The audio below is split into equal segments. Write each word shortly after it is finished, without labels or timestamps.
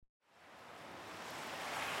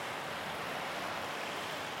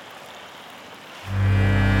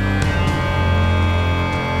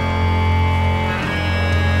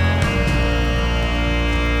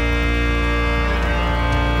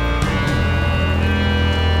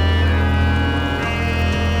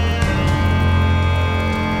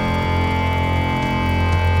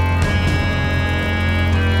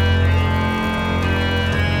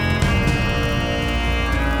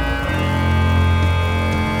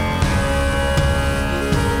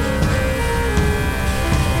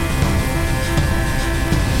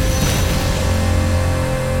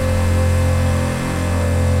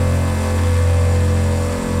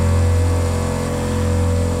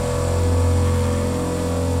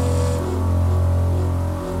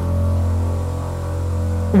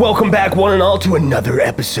Welcome back, one and all, to another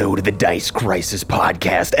episode of the Dice Crisis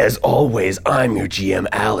Podcast. As always, I'm your GM,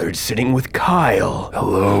 Allard, sitting with Kyle.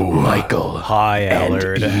 Hello. Michael. Hi,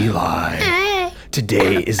 Allard. And Eli.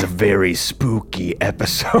 Today is a very spooky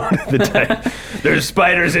episode of the Dice. There's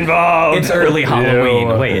spiders involved. It's early Halloween.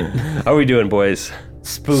 Ew. Wait. How are we doing, boys?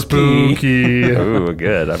 Spooky. Ooh,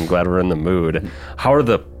 good. I'm glad we're in the mood. How are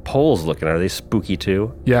the polls looking? Are they spooky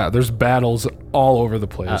too? Yeah, there's battles all over the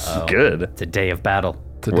place. Uh-oh. Good. It's a day of battle.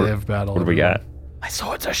 It's a day of battle. What do we got? My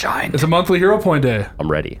swords are shined. It's a monthly hero point day. I'm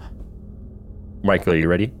ready. Michael, are you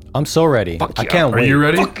ready? I'm so ready. I can't Are wait. you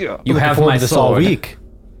ready? Fuck yeah. You Looking have forward my to this sword. all week.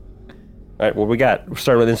 All right, what we got? We're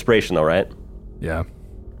starting with inspiration, though, right? Yeah.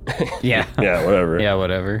 Yeah. Yeah, whatever. Yeah,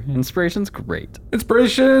 whatever. Inspiration's great.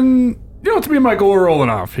 Inspiration. You know, it's me and Michael are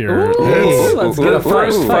rolling off here. let's The get a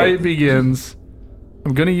first fight. fight begins.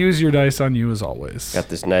 I'm going to use your dice on you as always. Got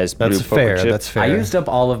this nice blue That's poker fair. chip. That's fair. I used up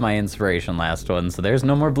all of my inspiration last one, so there's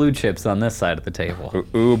no more blue chips on this side of the table.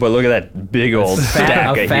 Ooh, but look at that big old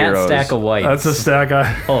stack a of fat heroes. stack of whites. That's a stack.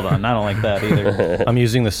 Hold on, I don't like that either. I'm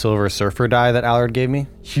using the Silver Surfer die that Allard gave me.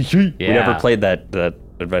 We never played that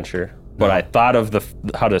adventure, but I thought of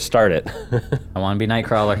how to start it. I want to be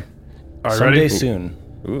Nightcrawler. All right, Someday ready? soon.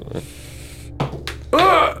 Ooh.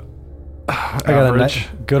 I got Average.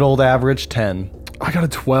 a good old average 10. I got a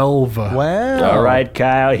 12. Wow. All right,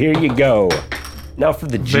 Kyle, here you go. Now for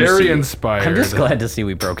the juicy. Very inspired. I'm just glad to see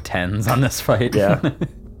we broke 10s on this fight. Yeah.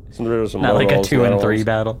 Some Not like a rolls, 2 and rolls. 3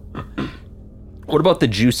 battle. What about the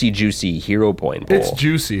juicy hero point poll? It's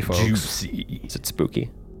juicy, folks. Juicy. Is it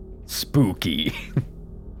spooky? Spooky.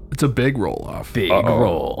 It's a big roll off. Big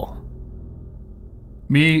roll.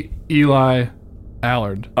 Me, Eli,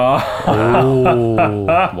 Allard. Oh.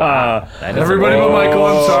 Wow. That is Everybody but Michael.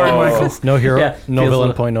 I'm sorry, Michael. No hero. Yeah, no feels villain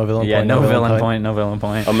li- point. No villain Yeah, point. no villain point, no villain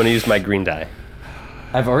point. I'm going to use my green die.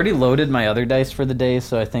 I've already loaded my other dice for the day,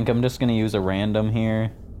 so I think I'm just going to use a random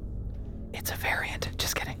here. It's a variant.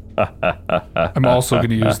 Just kidding. I'm also going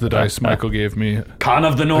to use the dice Michael gave me Con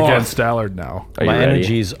of the North. against Allard now. Are you My ready?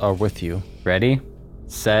 energies are with you. Ready,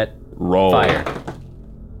 set, Roll. fire.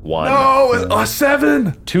 1. Oh, a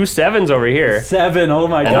 7. 2 sevens over here. 7, oh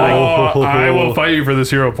my And god. Oh, I will fight you for this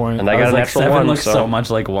hero point. And I I got was a like, natural 7 1. looks so much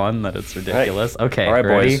like 1 that it's ridiculous. Okay, All right,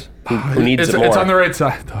 ready, boys. Who needs it's, it more? it's on the right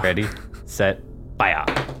side. though. ready, set, fire.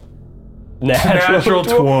 Natural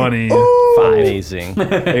 20. 5. Amazing.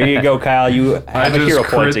 There you go, Kyle. You I have a just hero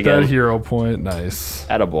crit point again. that hero point. Nice.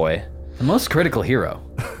 Attaboy. The most critical hero.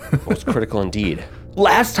 Most critical indeed.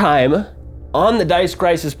 Last time on the Dice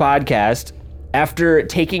Crisis podcast, after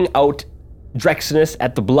taking out Drexinus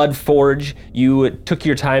at the Blood Forge, you took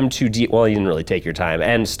your time to well, you didn't really take your time,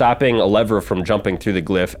 and stopping a lever from jumping through the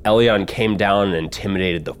glyph, Elion came down and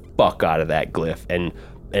intimidated the fuck out of that glyph, and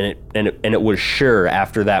it was sure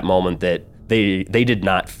after that moment that they did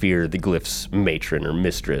not fear the glyph's matron or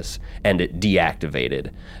mistress, and it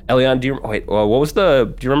deactivated. Elion, do you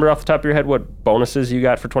remember off the top of your head what bonuses you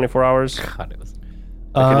got for 24 hours? God, it was.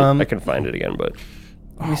 I can find it again, but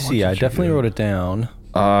Let me see. I definitely wrote it down.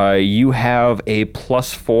 you have a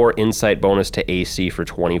 +4 insight bonus to AC for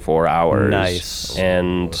 24 hours. Nice.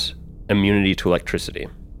 And immunity to electricity.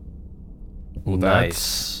 Well,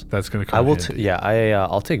 Nice. That's going to come I will. in.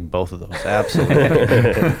 I'll take both of those.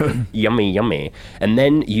 Absolutely. Yummy. And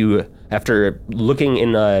then you, after looking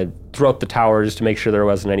in throughout the towers to make sure there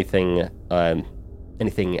wasn't anything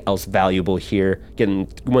else valuable here,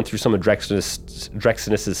 went through some of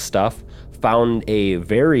Drexinus's stuff, found a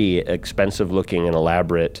very expensive-looking and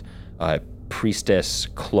elaborate priestess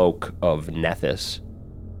cloak of Nethys.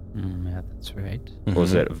 Yeah, that's right. What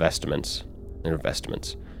was it? Vestments. They're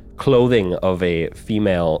vestments. Clothing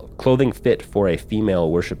fit for a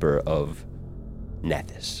female worshiper of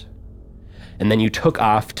Nethys. And then you took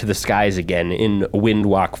off to the skies again in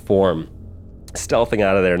windwalk form, stealthing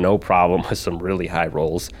out of there, no problem, with some really high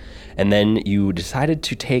rolls. And then you decided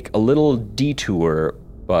to take a little detour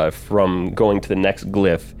from going to the next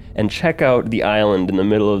glyph and check out the island in the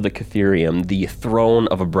middle of the Catherium, the throne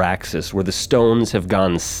of Abraxas, where the stones have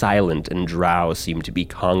gone silent and drow seem to be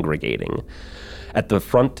congregating. At the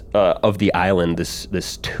front of the island,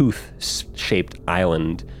 this tooth-shaped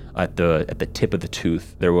island, at the tip of the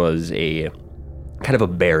tooth, there was a kind of a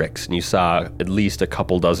barracks, and you saw at least a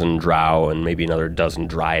couple dozen drow and maybe another dozen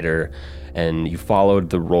dryder, and you followed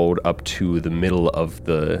the road up to the middle of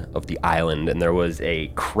the island, and there was a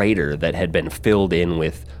crater that had been filled in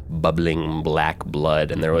with bubbling black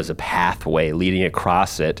blood, and there was a pathway leading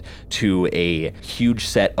across it to a huge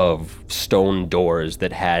set of stone doors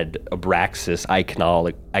that had Abraxas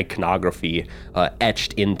iconography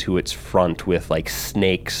etched into its front with like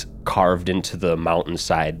snakes carved into the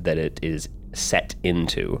mountainside that it is set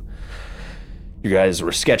into. You guys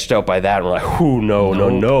were sketched out by that, and we're like,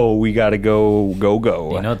 no, we gotta go.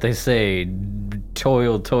 You know what they say,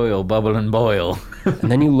 toil, bubble and boil.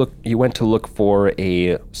 And then you went to look for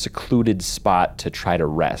a secluded spot to try to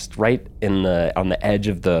rest, right on the edge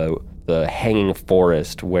of the hanging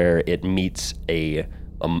forest where it meets a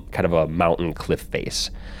kind of a mountain cliff face.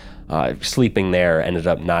 Sleeping there ended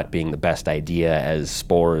up not being the best idea as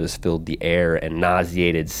spores filled the air and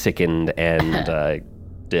nauseated, sickened, and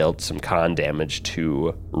dealt some con damage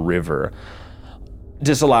to River,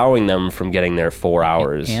 disallowing them from getting there 4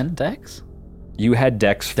 hours. And Dex? You had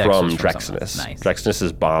Dex from was from Drexinus. Nice.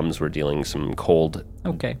 Drexinus's bombs were dealing some cold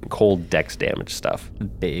Dex damage stuff.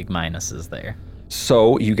 Big minuses there.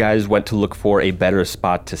 So you guys went to look for a better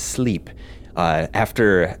spot to sleep.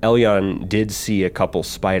 After Elyon did see a couple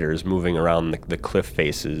spiders moving around the cliff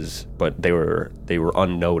faces, but they were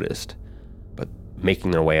unnoticed. But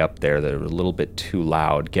making their way up there, they were a little bit too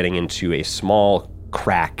loud, getting into a small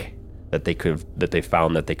crack that they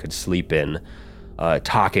found that they could sleep in,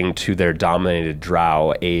 talking to their dominated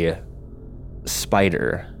drow, a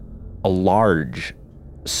spider, a large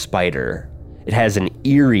spider. It has an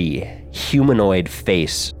eerie humanoid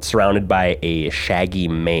face surrounded by a shaggy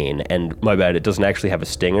mane, and my bad, it doesn't actually have a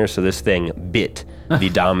stinger, so this thing bit the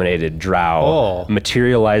dominated drow,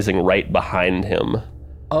 materializing right behind him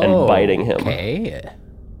and biting him. Okay.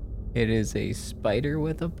 It is a spider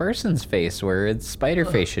with a person's face where its spider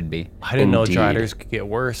face should be. I didn't Indeed. know Driders could get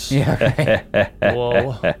worse. Yeah, right.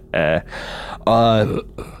 Whoa.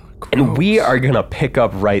 And we are going to pick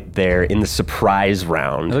up right there in the surprise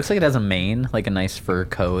round. It looks like it has a mane, like a nice fur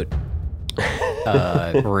coat,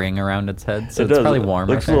 ring around its head. So it's probably warm.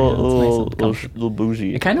 Looks right a there. little, It's nice and comfy. little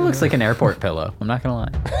bougie. It kind of looks like an airport pillow. I'm not gonna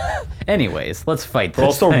lie. Anyways, let's fight this.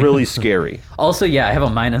 Also thing. really scary. Also, yeah, I have a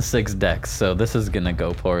 -6 dex, so this is gonna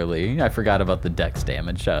go poorly. I forgot about the dex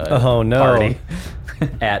damage. Oh, no. Party.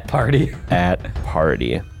 At party. At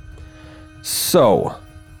party. So,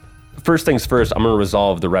 first things first, I'm going to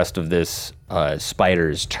resolve the rest of this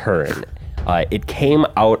spider's turn. It came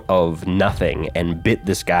out of nothing and bit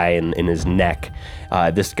this guy in his neck.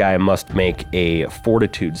 This guy must make a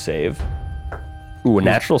fortitude save. Ooh, a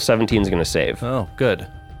natural 17 is going to save. Oh, good.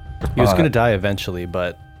 He was going to die eventually,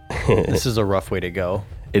 but this is a rough way to go.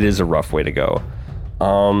 It is a rough way to go.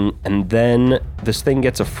 And then this thing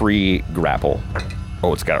gets a free grapple.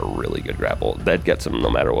 Oh, it's got a really good grapple. That gets him no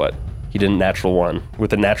matter what. He did a natural 1.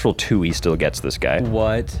 With a natural 2, he still gets this guy.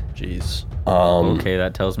 What? Jeez. Okay,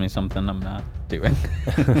 that tells me something I'm not doing.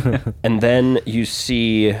 And then you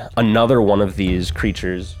see another one of these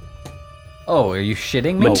creatures Oh, are you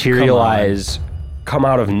shitting me? materialize, come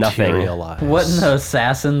out of nothing, Materialize. What in the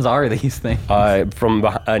assassins are these things? from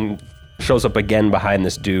behind, shows up again behind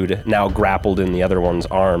this dude, now grappled in the other one's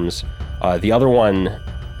arms. The other one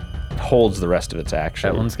holds the rest of its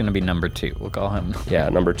action. That one's gonna be number 2. We'll call him Yeah,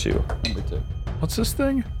 number 2. number 2. What's this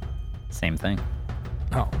thing? Same thing.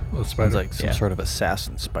 Oh, the spider. It's like some Yeah. sort of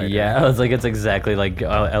assassin spider. Yeah, it's exactly like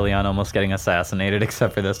Elion almost getting assassinated,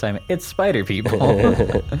 except for this time it's spider people.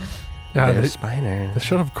 Yeah, they Spider.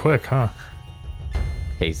 showed up quick, huh?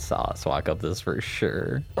 Hey, Sauce, walk up this for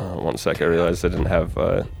sure. 1 sec, I realized I didn't have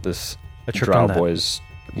this I tripped Drow on that. Boys.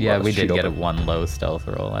 Yeah, we did sheet get open. a 1 low stealth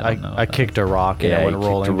roll. I don't know. I kicked a rock and Yeah, it went you kicked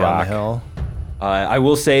rolling a down rock. the hill. I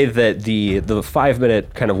will say that the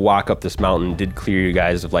 5-minute kind of walk up this mountain did clear you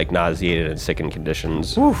guys of like nauseated and sickened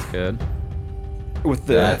conditions Good. with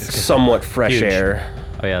the somewhat fresh Huge. air.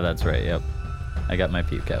 Oh yeah, that's right. Yep. I got my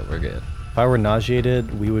puke out. We're good. If I were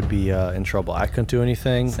nauseated, we would be in trouble. I couldn't do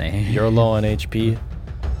anything. Same. You're low on HP.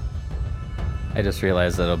 I just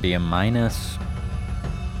realized that it'll be a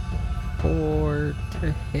 -4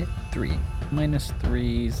 to hit 3.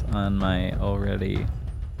 -3s on my already.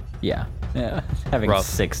 Yeah. Having Rough.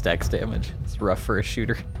 6 dex damage. It's rough for a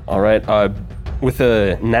shooter. All right, with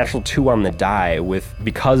a natural 2 on the die,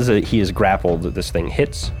 because he is grappled, this thing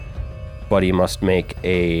hits, but he must make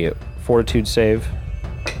a fortitude save.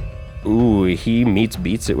 Ooh, he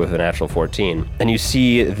beats it with a natural 14, and you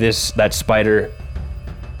see that spider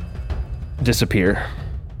disappear.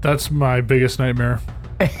 That's my biggest nightmare.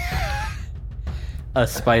 A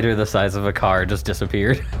spider the size of a car just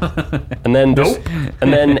disappeared. And then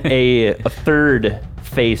and then a third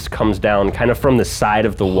face comes down kind of from the side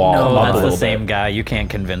of the wall. No, up a that's the little same bit. guy. You can't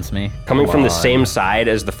convince me. Coming from the same side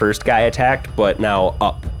as the first guy attacked, but now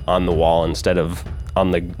up on the wall instead of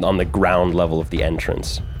on the ground level of the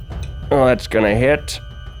entrance. Oh, that's gonna hit.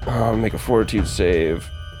 Make a fortitude save.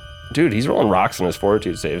 Dude, he's rolling rocks in his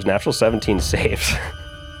fortitude saves. Natural 17 saves.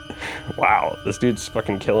 Wow, this dude's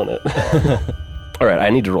fucking killing it. All right, I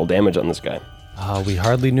need to roll damage on this guy. We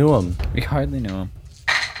hardly knew him. We hardly knew him.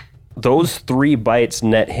 Those 3 bites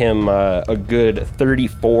net him a good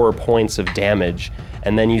 34 points of damage,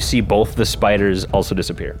 and then you see both the spiders also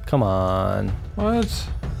disappear. Come on. What?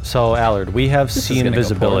 So, Allard, we have is seen gonna go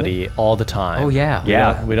invisibility all the time. Oh, yeah.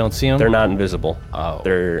 Yeah. We don't see them? They're not invisible. Oh.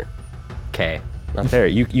 They're Okay. not there.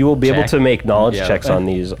 You will be able Check. to make knowledge Yeah. checks on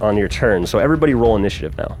these on your turn. So everybody roll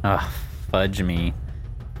initiative now. Fudge me.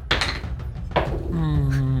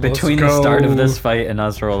 Between the go. start of this fight and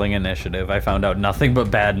us rolling initiative, I found out nothing but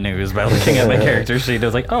bad news by looking at my character sheet. I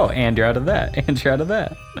was like, oh, and you're out of that, and you're out of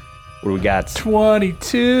that. What do we got?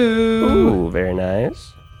 22. Ooh, very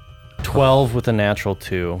nice. 12 with a natural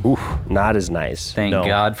 2. Ooh, not as nice. Thank No.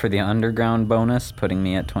 God for the underground bonus, putting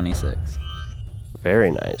me at 26. Very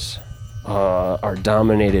nice. Our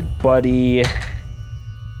dominated buddy,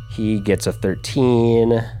 he gets a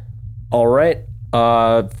 13. All right.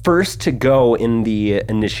 First to go in the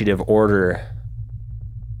initiative order,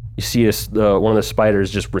 you see one of the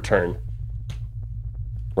spiders just return.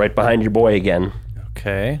 Right behind your boy again.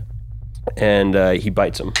 Okay. And he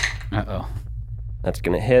bites him. Uh-oh. That's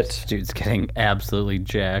going to hit. Dude's getting absolutely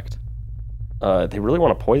jacked. They really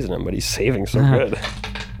want to poison him, but he's saving so good.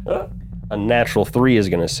 A natural 3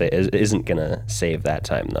 isn't gonna save that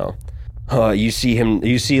time though. You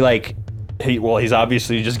see like, he's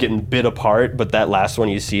obviously just getting bit apart, but that last one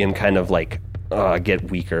you see him kind of like get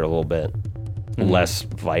weaker a little bit, less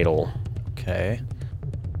vital. Okay.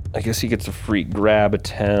 I guess he gets a free grab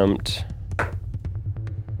attempt.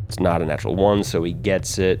 It's not a natural 1, so he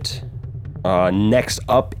gets it. Next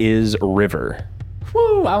up is River.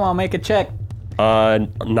 Woo, I want to make a check.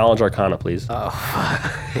 Knowledge Arcana, please.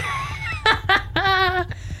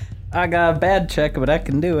 I got a bad check, but I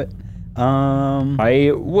can do it.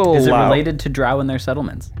 I will Is it allow... related to Drow and their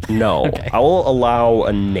settlements? No, Okay. I will allow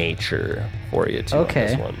a nature for you too.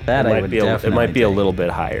 Okay, on this one. that it I might would be It definitely might be a take. little bit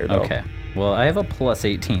higher though. Okay. Well, I have a plus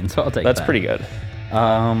 18, so I'll take that. That's pretty good.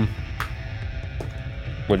 Um,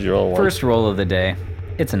 Would you roll one? first roll of the day.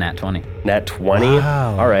 It's a nat 20. Nat 20.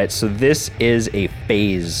 Wow. All right, so this is a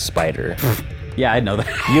phase spider. Yeah, I know that.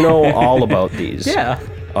 You know all about these. Yeah.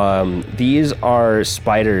 These are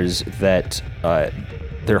spiders that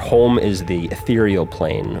their home is the ethereal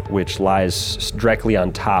plane, which lies directly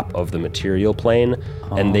on top of the material plane,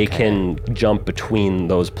 and they can jump between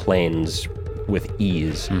those planes with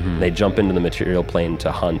ease. They jump into the material plane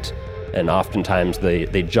to hunt, and oftentimes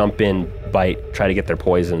they jump in, bite, try to get their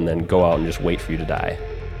poison, and then go out and just wait for you to die.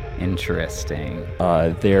 Interesting.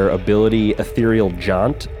 Their ability, Ethereal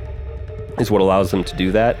Jaunt, is what allows them to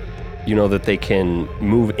do that. You know that they can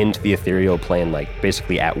move into the ethereal plane like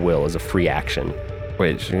basically at will as a free action.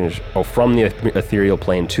 From the ethereal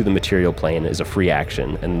plane to the material plane is a free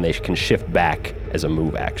action, and they can shift back as a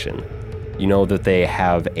move action. You know that they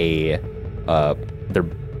have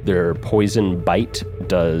their poison bite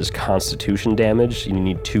does constitution damage. You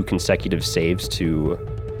need 2 consecutive saves to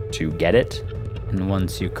get it. And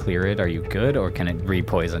once you clear it, are you good, or can it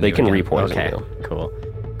re-poison They you can again? re-poison okay, you. Cool.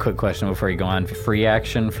 Quick question before you go on. Free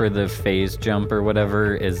action for the phase jump or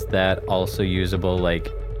whatever, is that also usable,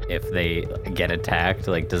 like, if they get attacked?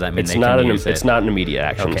 Like, does that mean It's they not can an use it? it's not an immediate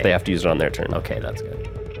action. Okay. They have to use it on their turn. Okay, that's good.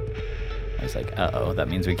 I was like, uh-oh, that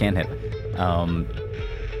means we can't hit.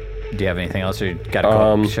 Do you have anything else, or got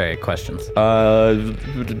questions? They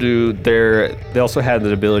also had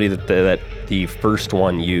the ability that the first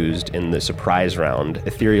one used in the surprise round,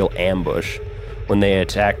 Ethereal Ambush. When they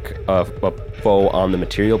attack a foe on the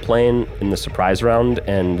material plane in the surprise round,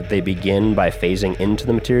 and they begin by phasing into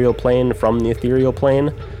the material plane from the ethereal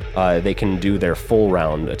plane, they can do their full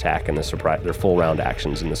round attack in the surprise, their full round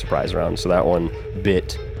actions in the surprise round. So that one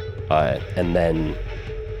bit, and then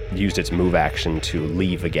used its move action to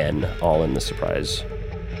leave again, all in the surprise.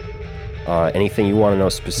 Anything you want to know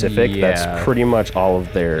specific? Yeah. That's pretty much all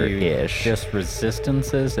of their ish. Just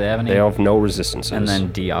resistances? Do they have any? They have no resistances. And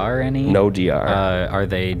then DR any? No DR. Are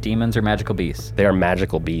they demons or magical beasts? They are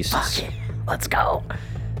magical beasts. Let's go.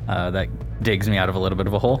 That digs me out of a little bit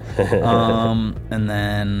of a hole. And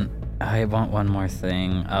then I want one more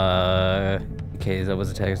thing. Okay, that was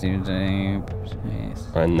a text using.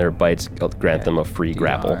 And their bites grant them a free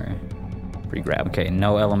grapple. DR. Free grab. Okay,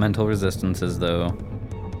 no elemental resistances though.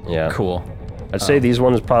 Yeah. Cool. I'd say these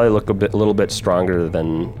ones probably look a little bit stronger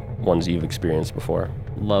than ones you've experienced before.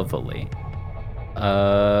 Lovely.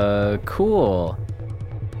 Cool.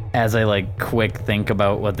 As I like quick think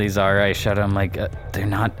about what these are, I shout, I'm like, they're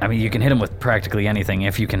not, I mean, you can hit them with practically anything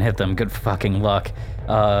if you can hit them. Good fucking luck.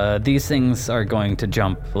 These things are going to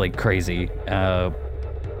jump like crazy.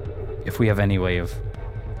 If we have any way of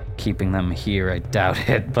keeping them here, I doubt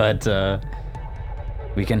it, but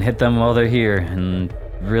We can hit them while they're here and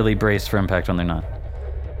really brace for impact when they're not.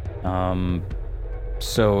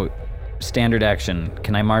 So, standard action.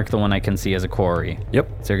 Can I mark the one I can see as a quarry?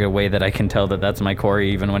 Yep. Is there a way that I can tell that that's my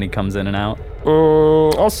quarry even when he comes in and out?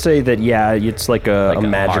 I'll say that, yeah, it's like a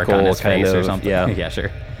magical mark on his kind face of... or something? Yeah. Yeah,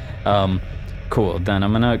 sure. Cool. Then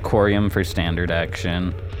I'm going to quarry him for standard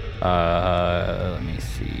action. Let me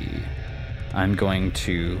see. I'm going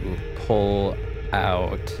to pull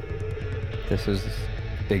out... This is a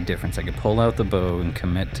big difference. I could pull out the bow and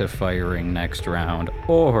commit to firing next round,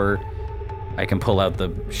 or I can pull out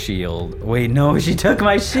the shield. Wait, no, she took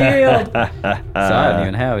my shield! So I don't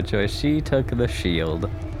even have a choice. She took the shield.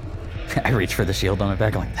 I reach for the shield on my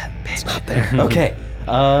back. I'm like, that bitch. It's not there. Okay.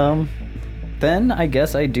 Then I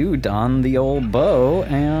guess I do don the old bow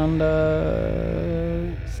and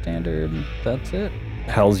standard. That's it.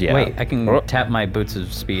 Hells yeah. Wait, I can tap my boots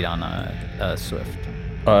of speed on a swift.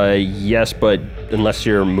 Yes, but unless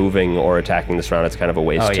you're moving or attacking this round, it's kind of a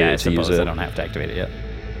waste I to use suppose it. I don't have to activate it yet.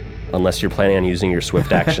 Unless you're planning on using your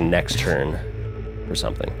swift action next turn or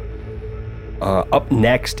something. Up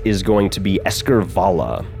next is going to be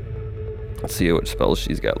Escarvala. Let's see what spells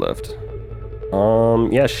she's got left.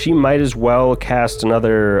 Yeah, she might as well cast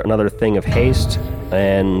another thing of haste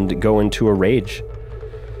and go into a rage.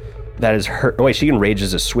 That is her. Oh, wait, she can rage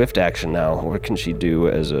as a swift action now. What can she do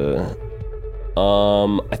as a?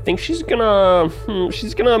 I think she's gonna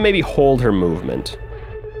maybe hold her movement.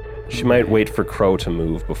 She might wait for Crow to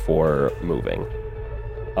move before moving.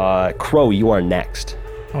 Crow, you are next.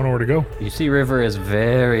 I don't know where to go. You see, River is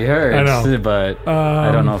very hurt. I know. But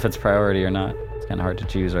I don't know if it's priority or not. It's kind of hard to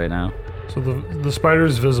choose right now. So the spider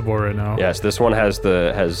is visible right now. Yes, this one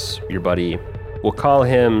has your buddy. We'll call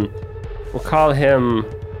him.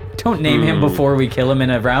 Don't name him before we kill him in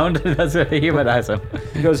a round. That's what he humanize him.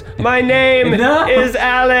 He goes, my name is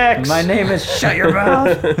Alex. My name is Shut Your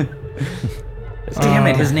Mouth. Damn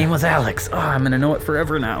it, his name was Alex. Oh, I'm gonna know it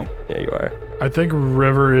forever now. Yeah, you are. I think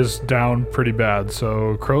River is down pretty bad,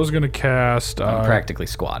 so Crow's gonna cast I'm practically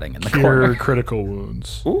squatting in the Cure corner. Critical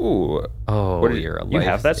Wounds. Ooh. Oh, you're a You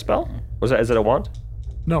have that spell? Is it a wand?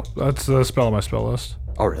 No, that's the spell on my spell list.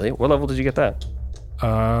 Oh, really? What level did you get that?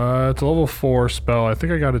 It's a level 4 spell. I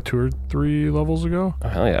think I got it 2 or 3 levels ago. Oh,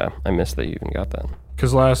 hell yeah. I missed that you even got that.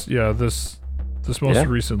 Because this most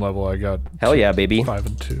recent level I got. Hell yeah, baby. 5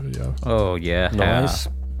 and 2, yeah. Oh, yeah. Nice.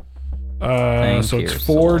 So it's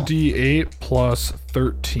 4d8 plus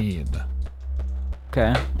 13.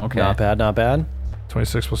 Okay. Not bad, not bad.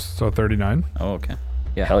 26 plus 39. Oh, okay.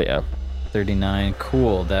 Yeah. Hell yeah. 39.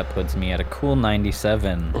 Cool. That puts me at a cool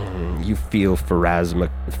 97. You feel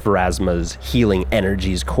Pharasma's healing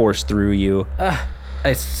energies course through you.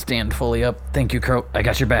 I stand fully up. Thank you, Crow. I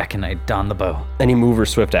got your back, and I don the bow. Any move or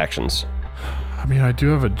swift actions? I mean, I do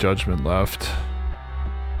have a judgment left.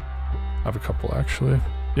 I have a couple, actually.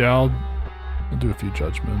 Yeah, I'll do a few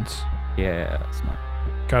judgments. Yeah, smart.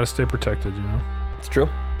 Gotta stay protected, you know? It's true.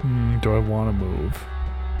 Do I want to move?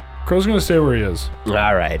 Crow's gonna stay where he is.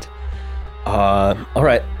 All right. All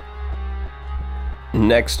right.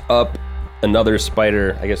 Next up, another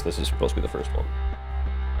spider. I guess this is supposed to be the first one.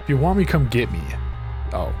 If you want me, come get me.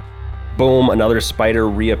 Oh. Boom, another spider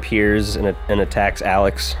reappears and attacks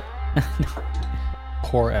Alex.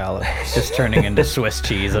 Poor Alex. Just turning into Swiss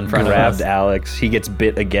cheese in front of Grabbed us. Alex. He gets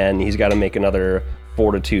bit again. He's got to make another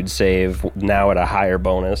fortitude save, now at a higher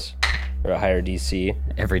bonus, or a higher DC.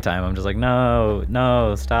 Every time I'm just like,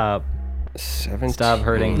 no, stop. 17. Stop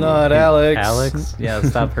hurting. Not Alex. Alex? Yeah,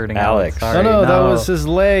 stop hurting Alex. Alex. Sorry, No, that was his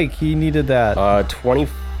leg. He needed that.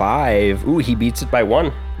 25. Ooh, he beats it by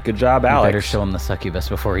 1. Good job, You Alex. better show him the succubus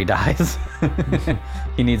before he dies.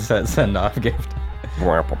 He needs that send-off gift. He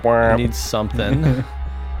needs something.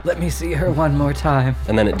 Let me see her one more time.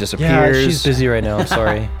 And then it disappears. Yeah, she's busy right now. I'm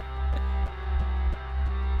sorry.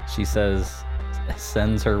 She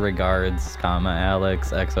sends her regards, Alex,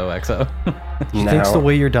 XOXO. She thinks the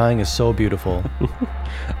way you're dying is so beautiful.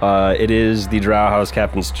 It is the Drow House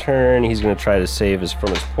Captain's turn. He's going to try to save from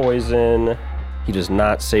his poison. He does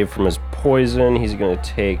not save from his poison. He's going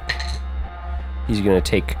to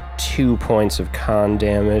take 2 points of con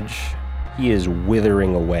damage. He is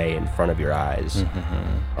withering away in front of your eyes.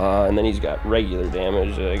 And then he's got regular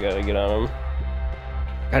damage that I got to get on him.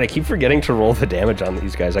 God, I keep forgetting to roll the damage on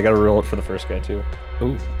these guys. I got to roll it for the first guy too.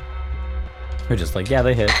 Ooh. We're just like, yeah,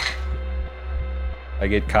 they hit. I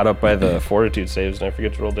get caught up by the fortitude saves and I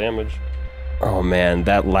forget to roll damage. Oh man,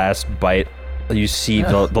 that last bite. You see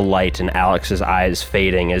the light in Alex's eyes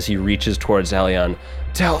fading as he reaches towards Elion.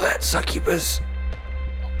 Tell that succubus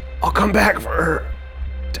I'll come back for her.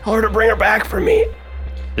 Tell her to bring her back for me.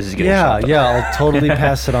 This is getting shot. Yeah, I'll totally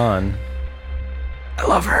pass it on. I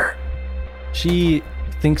love her. She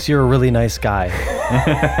thinks you're a really nice guy.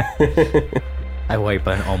 I wipe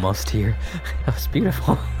an almost tear. That was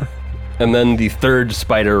beautiful. And then the third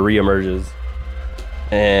spider reemerges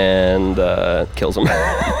and kills him.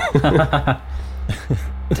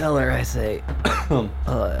 Tell her I say.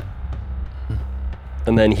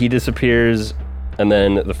 And then he disappears, and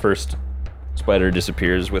then the first spider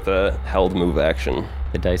disappears with a held move action.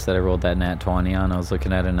 The dice that I rolled that nat 20 on, I was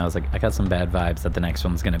looking at it and I was like, I got some bad vibes that the next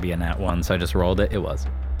one's going to be a nat 1, so I just rolled it. It was.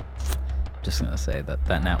 Just going to say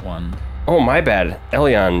that nat 1. Oh, my bad.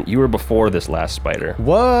 Elion, you were before this last spider.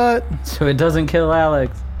 What? So it doesn't kill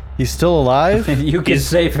Alex. He's still alive? You can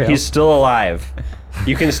save him. He's still alive.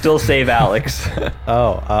 You can still save Alex.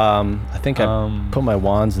 I think I put my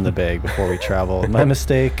wands in the bag before we travel. My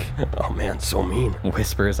mistake. Oh man, so mean.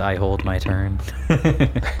 Whispers, I hold my turn.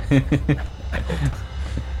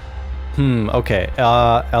 Okay.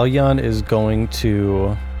 Elyon is going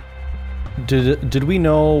to... Did we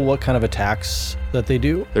know what kind of attacks that they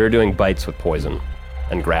do? They're doing bites with poison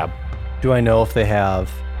and grab. Do I know if they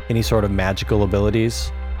have any sort of magical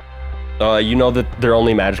abilities? You know that their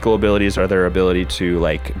only magical abilities are their ability to,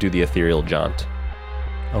 like, do the ethereal jaunt.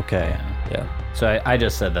 Okay. Yeah. So I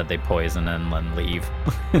just said that they poison and then leave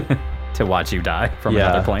to watch you die from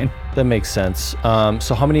another plane. That makes sense.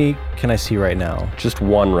 So how many can I see right now? Just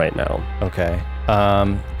one right now. Okay.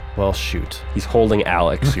 Well, shoot. He's holding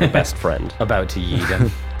Alex, your best friend. About to yeet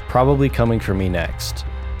him. Probably coming for me next,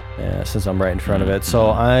 since I'm right in front of it.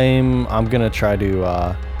 So I'm gonna try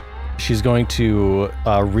to. She's going to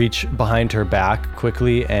reach behind her back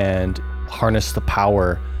quickly and harness the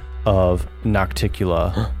power of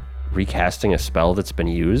Nocticula. Recasting a spell that's been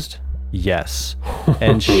used? Yes.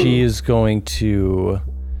 And she is going to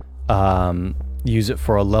use it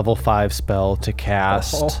for a level 5 spell to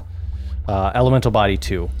cast Elemental Body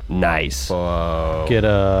 2. Nice. Whoa.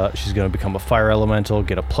 She's going to become a fire elemental,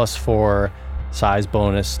 get a +4 size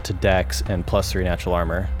bonus to Dex and +3 natural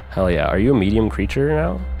armor. Hell yeah. Are you a medium creature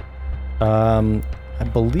now? I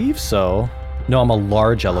believe so. No, I'm a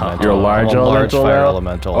large elemental. You're a large I'm a large elemental fire now?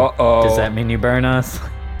 elemental. Uh-oh. Does that mean you burn us?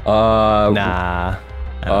 Nah.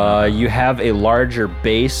 You have a larger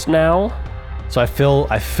base now. So I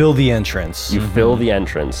fill the entrance. You fill the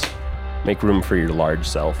entrance. Make room for your large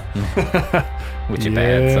self. With your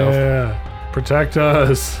bad self. Yeah. Protect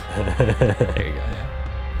us. There you go.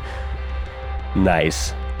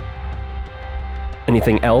 Nice.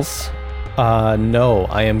 Anything else? No,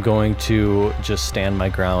 I am going to just stand my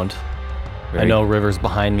ground. I know River's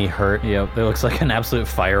behind me hurt. Yep, it looks like an absolute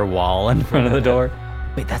firewall in front of the door.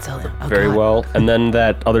 Wait, that's Elliot. Oh, Very God. well. And then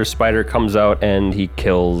that other spider comes out and he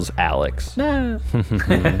kills Alex. No.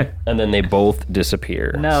 And then they both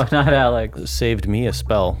disappear. No, not Alex. Saved me a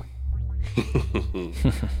spell.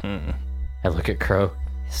 I look at Crow.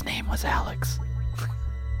 His name was Alex.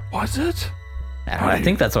 Was it? I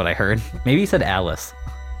think that's what I heard. Maybe he said Alice.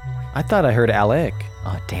 I thought I heard Alec.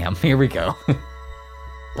 Oh, damn. Here we go.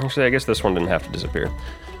 Actually, I guess this one didn't have to disappear.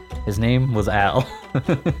 His name was Al.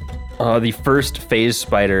 The first phase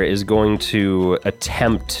spider is going to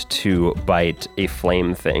attempt to bite a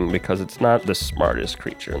flame thing because it's not the smartest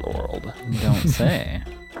creature in the world. Don't say.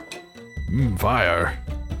 Fire.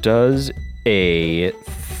 Does a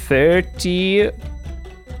 32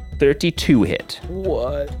 hit.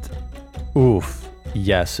 What? Oof.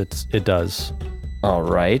 Yes, it does. All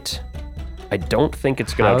right. I don't think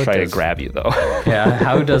it's going How to try to does- grab you, though. Yeah,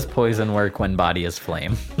 how does poison work when body is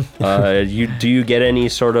flame? Do you get any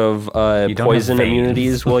sort of don't poison have veins.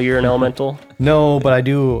 immunities while you're an elemental? No, but I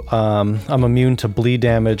do. I'm immune to bleed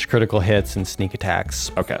damage, critical hits, and sneak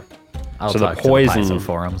attacks. Okay. I'll So the talk to poison, Paizo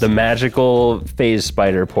forums. the magical phase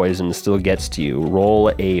spider poison still gets to you.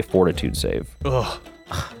 Roll a fortitude save.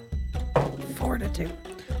 Fortitude.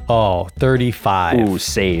 Oh, 35. Ooh,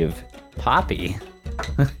 save. Poppy.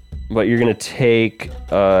 But you're going to take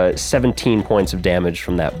 17 points of damage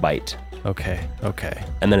from that bite. Okay.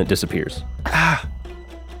 And then it disappears.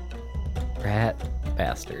 Rat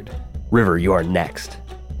bastard. River, you are next.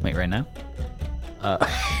 Wait, right now?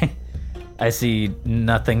 I see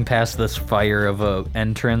nothing past this fire of a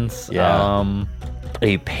entrance. Yeah.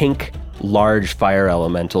 A pink, large fire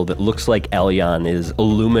elemental that looks like Elyon is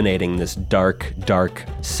illuminating this dark, dark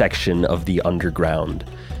section of the underground.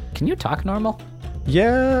 Can you talk normal?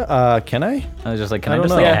 Yeah, can I? I was just like, can I I, don't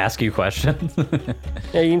just know. like ask you questions?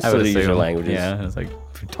 Yeah, you can I still would use your assume. languages. Yeah, it's like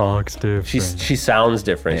talks different. She sounds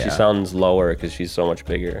different. She Yeah. sounds lower because she's so much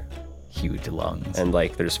bigger. Huge lungs. And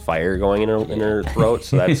like there's fire going in her throat,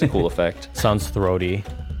 so that's a cool effect. Sounds throaty.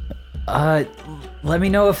 Let me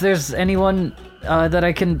know if there's anyone that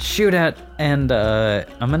I can shoot at, and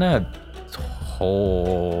I'm gonna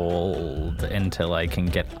hold until I can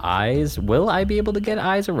get eyes. Will I be able to get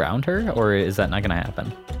eyes around her, or is that not going to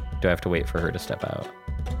happen? Do I have to wait for her to step out?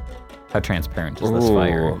 How transparent is this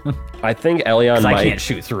fire? I think Elion might. I can't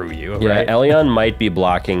shoot through you, Yeah, right? Elion might be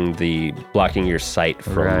blocking your sight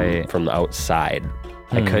from the outside.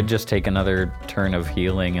 I could just take another turn of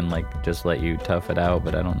healing and like just let you tough it out,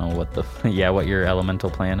 but I don't know what what your elemental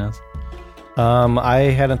plan is. I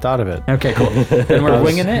hadn't thought of it. Okay, cool. Then we're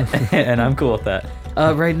winging it, and I'm cool with that.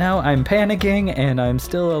 Right now, I'm panicking, and I'm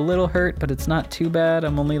still a little hurt, but it's not too bad.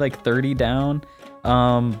 I'm only like 30 down.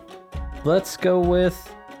 Let's go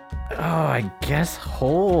with, I guess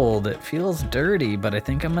hold. It feels dirty, but I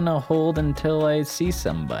think I'm gonna hold until I see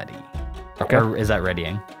somebody. Okay. Or is that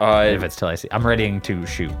readying? If it's till I see, I'm readying to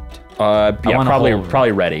shoot. Yeah, hold.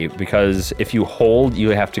 probably ready, because if you hold, you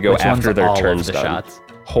have to go Which after one's their all of turn's the done. shots?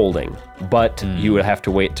 Holding, but you would have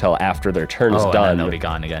to wait till after their turn is And done. then they'll be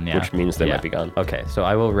gone again. Yeah. Which means they might be gone. Okay, so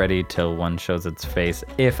I will ready till one shows its face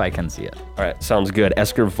if I can see it. All right, sounds good.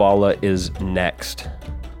 Eskervala is next.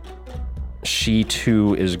 She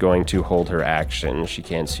too is going to hold her action. She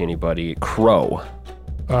can't see anybody. Crow.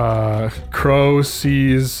 Crow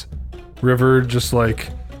sees River just like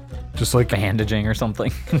Bandaging or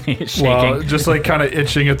something. Shaking. well, just like kind of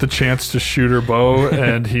itching at the chance to shoot her bow,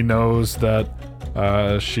 and he knows that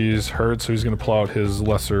she's hurt, so he's gonna pull out his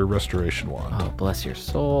lesser restoration wand, Oh, bless your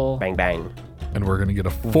soul. Bang, bang. and we're gonna get a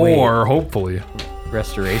 4, hopefully.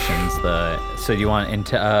 Restorations. So you want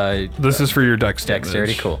into This is for your dexterity?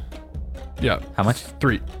 damage. Cool. Yeah. How much?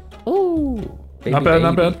 3. Ooh. Not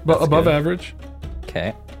bad. But above average.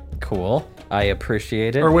 Okay. Cool. I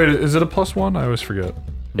appreciate it. Or wait, is it a +1? I always forget.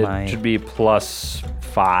 It should be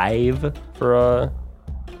 +5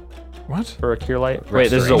 for a cure light. Wait,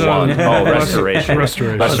 this is a Restoration. 1. No, Oh, restoration.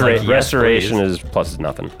 Restoration. I was like, yes, Restoration please. is plus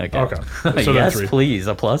nothing. Okay. So then yes, 3. please.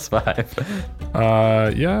 A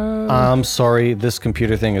 +5. Yeah. I'm sorry, this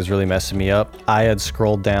computer thing is really messing me up. I had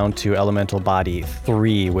scrolled down to Elemental Body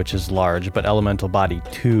 3, which is large, but Elemental Body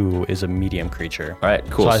 2 is a medium creature. All right,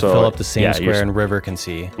 cool. So I fill up the same yeah, square and River can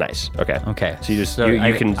see. Nice. Okay. Okay. So you just So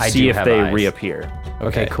you can I see do if have they eyes. reappear.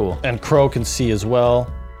 Okay, cool. And Crow can see as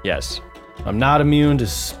well. Yes. I'm not immune to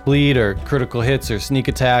bleed or critical hits or sneak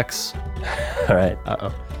attacks. All right.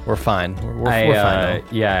 We're fine. We're I, fine.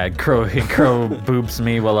 yeah, Crow boops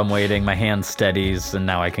me while I'm waiting. My hand steadies, and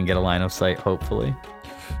now I can get a line of sight, hopefully.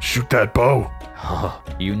 Shoot that bow.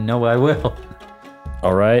 You know I will.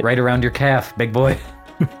 All right. Right around your calf, big boy.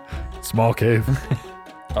 Small cave.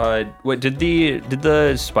 What did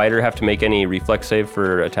the spider have to make any reflex save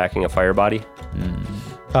for attacking a fire body?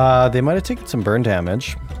 They might have taken some burn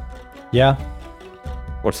damage. Yeah.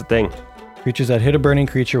 What's the thing? Creatures that hit a burning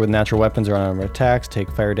creature with natural weapons or unarmed attacks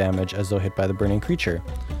take fire damage as though hit by the burning creature.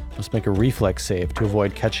 Must make a reflex save to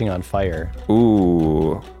avoid catching on fire.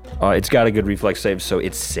 Ooh. It's got a good reflex save, so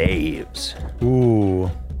it saves.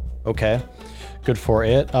 Ooh. Okay. Good for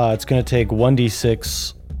it. It's going to take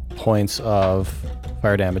 1d6 points of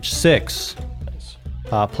fire damage. 6. Nice.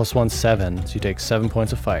 +1, 7. So you take 7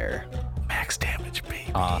 points of fire. Max damage,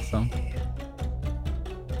 baby. Awesome.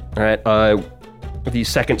 All right. The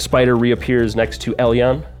second spider reappears next to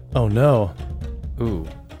Elion. Oh no. Ooh.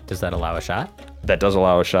 Does that allow a shot? That does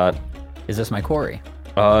allow a shot. Is this my quarry?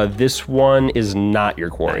 This one is not your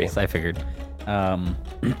quarry. Nice, I figured.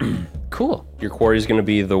 Cool. Your quarry is going to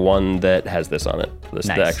be the one that has this on it. This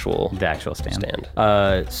Nice. the actual stand.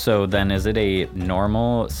 stand. So then is it a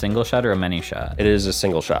normal single shot or a many shot? It is a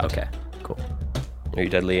single shot. Okay, cool. Are you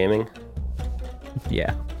deadly aiming?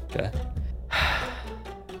 Yeah. Okay.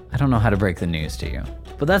 I don't know how to break the news to you,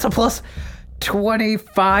 but that's a plus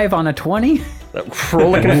 25 on a 20.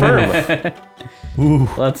 Roll a confirm.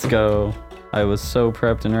 Let's go. I was so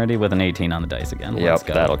prepped and ready with an 18 on the dice again. Let's Yep,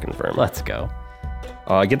 go. that'll confirm. Let's go.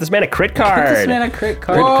 Get this man a crit card. Get this man a crit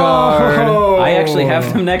card. Whoa! I actually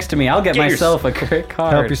have them next to me. I'll get Get myself a crit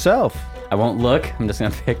card. Help yourself. I won't look. I'm just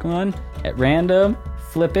gonna pick one at random.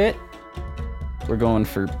 Flip it. We're going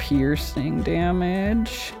for piercing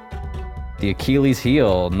damage. The Achilles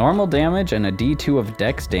heel. Normal damage and a D2 of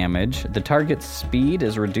dex damage. The target's speed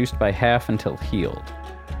is reduced by half until healed.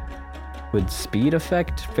 Would speed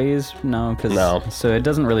affect phase? No, because No. So it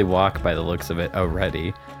doesn't really walk by the looks of it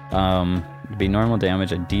already. It'd be normal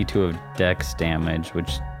damage, a D2 of dex damage,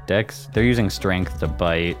 which dex, they're using strength to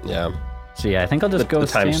bite. Yeah. So yeah, I think I'll just go The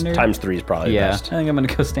standard. times 3 is probably Yeah, I best. think I'm gonna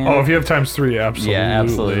go standard. Oh, if you have ×3, absolutely. Yeah,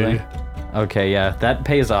 absolutely. Okay, yeah, that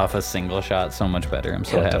pays off a single shot so much better. I'm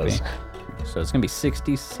so Yeah, it happy. does. So it's gonna be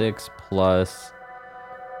 66 plus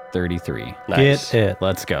 33. Nice. Get it.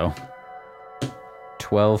 Let's go.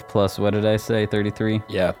 12 plus, what did I say, 33?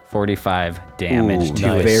 Yeah. 45 damage to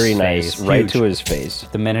his Very face. nice. Right to his face.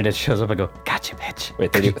 The minute it shows up, I go, gotcha, bitch.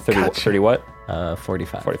 Wait, 30 what?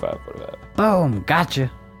 45. 45. Boom,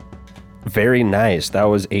 gotcha. Very nice. That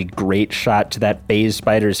was a great shot to that phase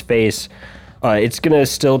spider's face. It's going to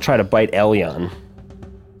still try to bite Elyon.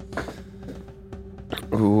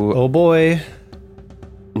 Ooh, Oh boy.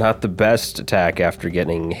 not the best attack after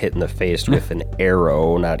getting hit in the face with an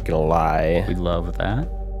arrow, not going to lie. We love that.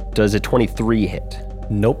 Does a 23 hit?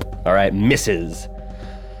 Nope. All right, misses.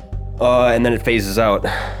 And then it phases out.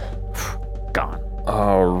 Gone.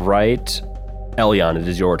 All right. Elyon, it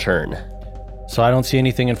is your turn. So I don't see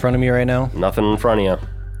anything in front of me right now? Nothing in front of you.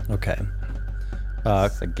 Okay.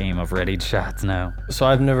 It's a game of readied shots now. So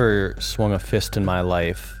I've never swung a fist in my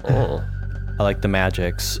life. Oh. I like the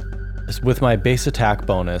magics. With my base attack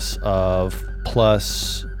bonus of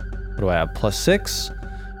plus, what do I have? Plus 6,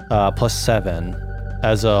 plus 7.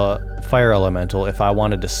 As a fire elemental, if I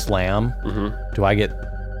wanted to slam, do I get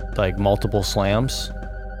like multiple slams?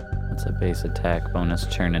 What's a base attack bonus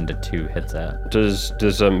turn into 2 hits at?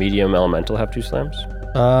 Does a medium elemental have 2 slams?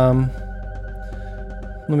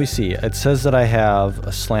 Let me see. It says that I have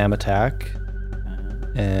a slam attack,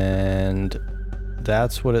 and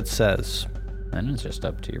that's what it says. Then it's just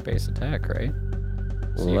up to your base attack, right?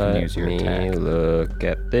 So you Let can use your me attack. look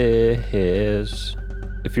at this.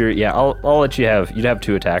 If you're, yeah, I'll let you have. You'd have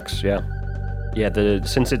 2 attacks. Yeah, yeah.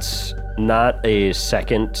 Since it's not a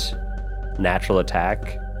second natural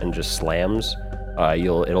attack and just slams,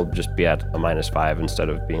 it'll just be at a -5 instead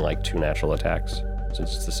of being like 2 natural attacks,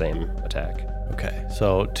 since it's the same attack. Okay,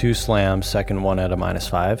 so 2 slams, second one at a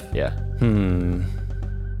 -5. Yeah.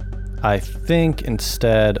 I think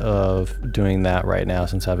instead of doing that right now,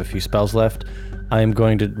 since I have a few spells left, I'm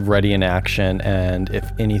going to ready an action, and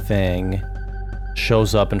if anything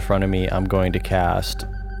shows up in front of me, I'm going to cast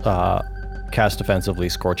defensively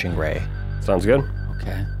Scorching Ray. Sounds good.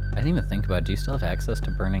 Okay. I didn't even think about it. Do you still have access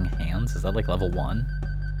to Burning Hands? Is that like level 1?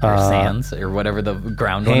 Or Sands? Or whatever the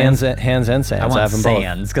ground one is? Hands and sands. I want have them both.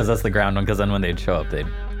 Sands, because that's the ground one, because then when they'd show up, they'd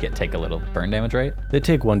take a little burn damage, right? They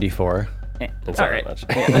take 1d4. It's All not right.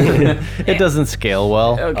 that much. It doesn't scale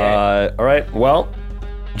well. Okay. All right. Well,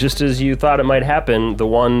 just as you thought it might happen, the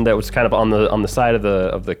one that was kind of on the side of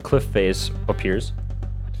the cliff face appears.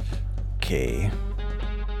 Okay.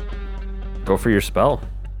 Go for your spell.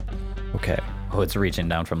 Okay. Oh, it's reaching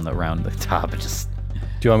down from around the top. It just...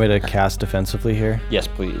 Do you want me to cast defensively here? Yes,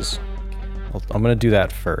 please. I'm going to do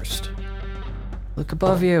that first. Look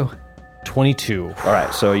above you. 22. All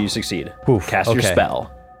right, so you succeed. Oof, Cast your okay.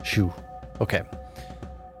 spell. Shoo. Okay.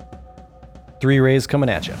 3 rays coming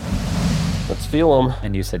at you. Let's feel them.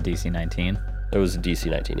 And you said DC 19? It was a DC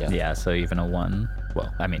 19, yeah. Yeah, so even a 1...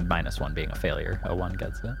 Well, I mean, -1 being a failure. A 1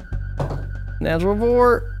 gets it. Natural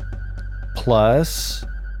 4. Plus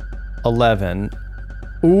 11.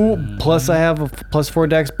 Ooh, plus I have a +4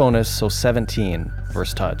 dex bonus, so 17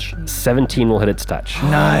 first touch. 17 will hit its touch.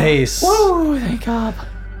 Nice. Woo! Thank God.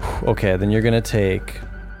 Okay, then you're going to take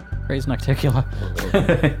Raise Nocticula.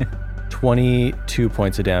 22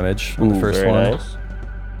 points of damage from the first very one. nice.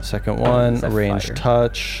 Second one, Is that ranged fire?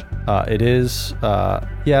 touch. It is,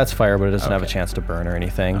 yeah, it's fire, but it doesn't have a Okay. chance to burn or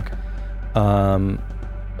anything.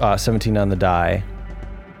 Okay. 17 on the die.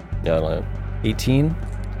 Yeah, that'll hit. 18.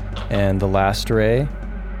 And the last ray.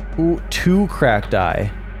 Ooh, 2 cracked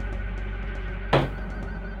die.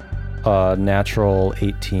 Natural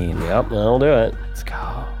 18. Yep, that'll do it. Let's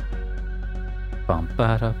go. Bum,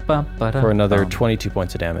 ba-da, bum, ba-da, For another bum. 22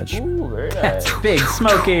 points of damage. Ooh, very nice. That's Big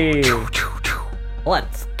Smoky.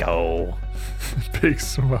 Let's go. Big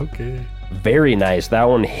smoky. Very nice. That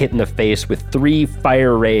one hit in the face with 3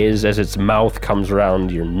 fire rays as its mouth comes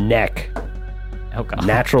around your neck. Oh, God.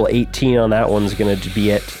 Natural 18 on that one's gonna be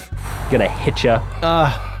it. Gonna hit you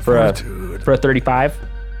for a 35.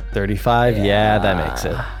 35? Yeah, that makes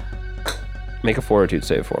it. Make a fortitude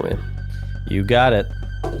save for me. You got it.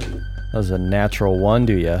 That was a natural 1,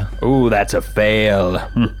 do ya? Ooh, that's a fail.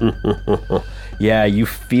 Yeah, you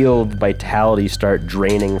feel the vitality start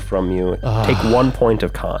draining from you. Take 1 point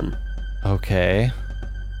of con. Okay.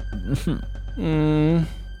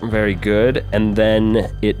 Very good. And then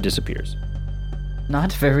it disappears.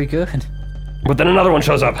 Not very good. But then another one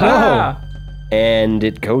shows up. Ah! And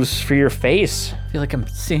it goes for your face. I feel like I'm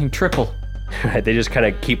seeing triple. Right, they just kind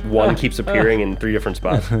of keeps appearing in 3 different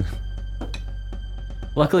spots.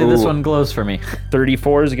 Luckily, this Ooh. one glows for me.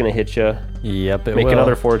 34 is going to hit you. Yep, it Make will.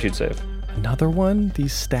 another fortitude save. Another one?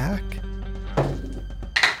 These stack?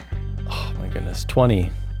 Oh my goodness.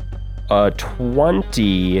 20.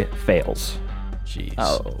 20 fails. Jeez.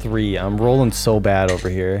 Oh. 3. I'm rolling so bad over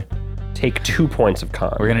here. Take 2 points of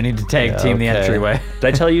con. We're gonna need to tag team the okay. entryway. Did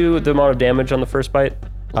I tell you the amount of damage on the first bite?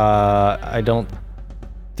 I don't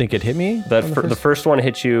think it hit me. The first one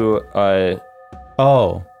hit you.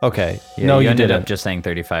 Oh, okay. Yeah, no, you ended didn't. up just saying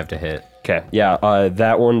 35 to hit. Okay, yeah,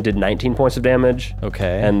 that one did 19 points of damage.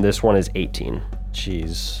 Okay. And this one is 18.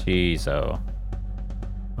 Jeez. Jeez, oh.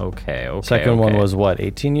 Okay. Second one was what?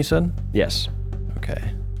 18, you said? Yes.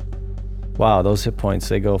 Okay. Wow, those hit points,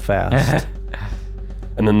 they go fast.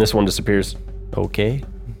 And then this one disappears. Okay.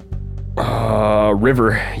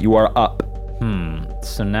 River, you are up.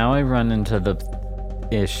 So now I run into the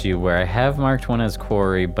issue where I have marked one as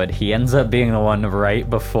Quarry, but he ends up being the one right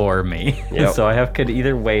before me. Yep. So I could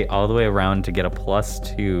either wait all the way around to get a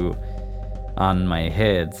 +2 on my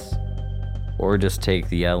hits, or just take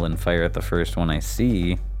the L and fire at the first one I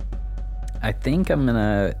see. I think I'm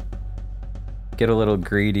gonna get a little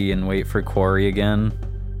greedy and wait for Quarry again.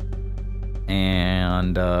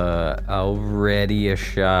 And I'll ready a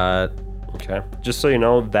shot. Okay. Just so you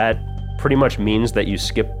know, that pretty much means that you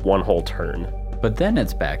skip one whole turn. But then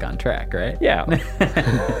it's back on track, right? Yeah.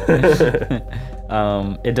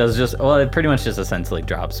 It does just, well, it pretty much just essentially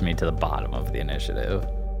drops me to the bottom of the initiative.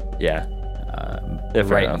 Yeah.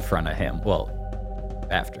 Right in front of him. Well,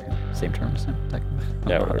 after him. Same term as him, technically.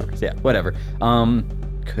 Yeah, whatever. Yeah, whatever.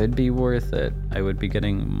 Could be worth it. I would be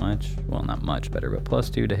getting not much better, but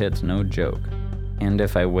 +2 to hits, no joke. And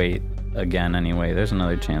if I wait again anyway, there's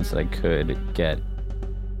another chance that I could get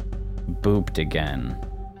booped again.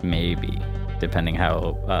 Maybe. Depending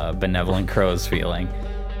how Benevolent Crow's feeling.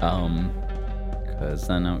 Because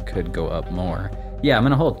then it could go up more. Yeah, I'm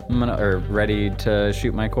gonna hold. Ready to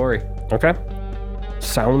shoot my Quarry. Okay.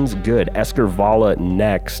 Sounds good. Escarvala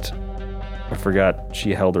next. I forgot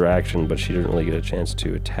she held her action, but she didn't really get a chance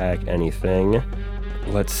to attack anything.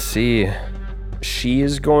 Let's see. She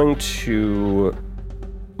is going to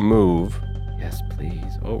move. Yes,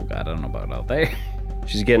 please. Oh, God, I don't know about out there.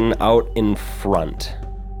 She's getting out in front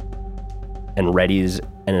and readies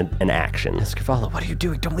an action. Escarvala, what are you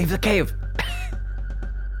doing? Don't leave the cave.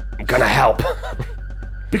 I'm gonna help.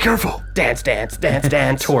 Be careful. Dance, dance, dance,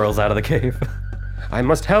 dance. Twirls out of the cave. I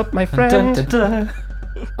must help my Dun, friend. dun,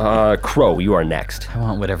 dun. Crow, you are next. I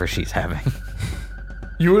want whatever she's having.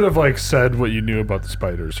 You would have said what you knew about the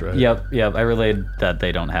spiders, right? Yep. I relayed that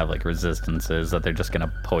they don't have resistances, that they're just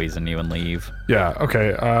gonna poison you and leave. Yeah,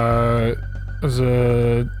 okay. As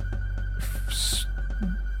a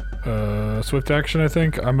swift action, I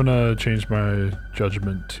think, I'm gonna change my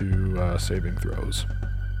judgment to saving throws.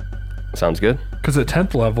 Sounds good. Because at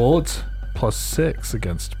 10th level, it's +6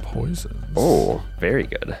 against poisons. Oh, very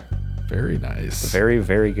good. Very nice. Very,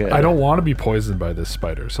 very good. I don't want to be poisoned by this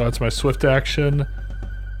spider, so that's my swift action.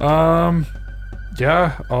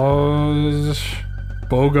 Yeah, I'll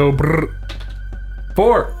BOGO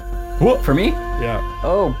 4. Whoop. For me? Yeah.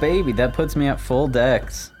 Oh, baby, that puts me at full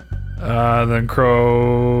dex. Then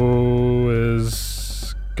Crow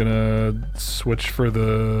is gonna switch for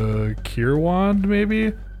the Cure Wand,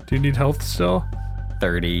 maybe? Do you need health still?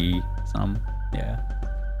 30 some. Yeah.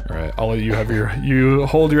 All right, I'll let you have you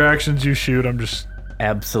hold your actions, you shoot. I'm just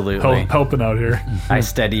Absolutely. helping out here. I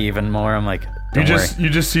steady even more. I'm like, don't worry. You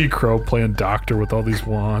just see Crow playing doctor with all these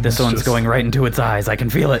wands. This one's just going right into its eyes. I can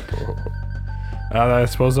feel it. I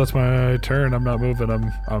suppose that's my turn. I'm not moving.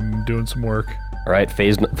 I'm doing some work. All right,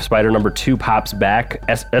 phase spider number 2 pops back.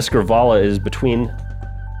 Escarvala is between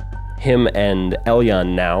him and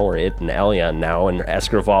Elyon now, or it and Elyon now, and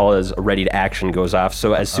Escarvala's ready to action goes off.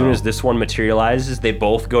 So as soon as this one materializes, they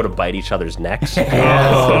both go to bite each other's necks.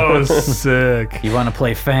 Oh, sick. You want to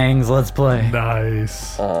play Fangs? Let's play.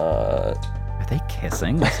 Nice. Are they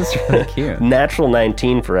kissing? This is really cute. Natural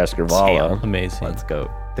 19 for Escarvala. Amazing. Let's go.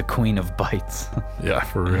 The queen of bites. Yeah,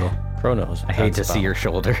 for real. Chronos. I hate to see your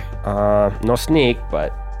shoulder. No sneak,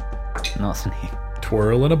 but No sneak.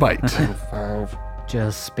 Twirl and a bite. 5.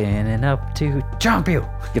 Just spinning up to jump you.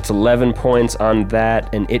 Gets 11 points on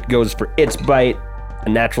that, and it goes for its bite. A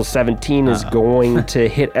natural 17 is going to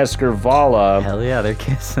hit Escarvala. Hell yeah, they're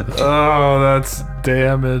kissing. Oh, that's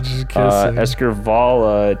damage kissing.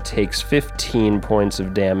 Escarvala takes 15 points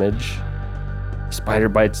of damage. Spider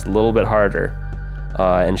bites a little bit harder.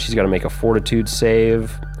 And she's got to make a fortitude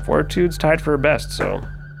save. Fortitude's tied for her best, so.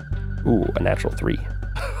 Ooh, a natural 3.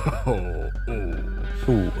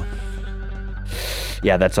 Ooh.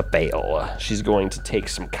 Yeah, that's a fail. She's going to take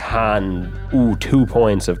some 2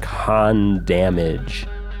 points of con damage.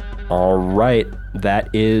 All right, that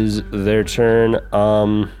is their turn.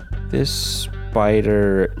 This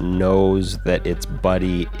spider knows that its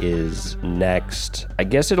buddy is next. I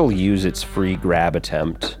guess it'll use its free grab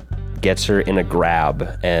attempt. gets her in a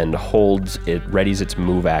grab and holds it, readies its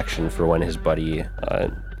move action for when his buddy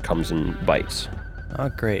comes and bites. Oh,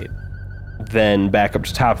 great. Then back up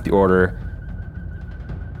to top of the order,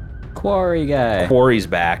 Quarry guy. Quarry's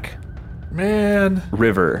back. Man.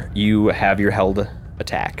 River, you have your held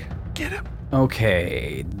attack. Get him.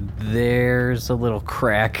 Okay, there's a little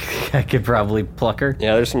crack. I could probably pluck her.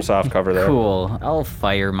 Yeah, there's some soft cover there. Cool. I'll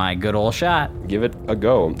fire my good old shot. Give it a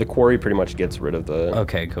go. The quarry pretty much gets rid of the...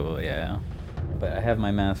 Okay, cool, yeah. But I have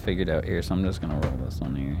my math figured out here, so I'm just gonna roll this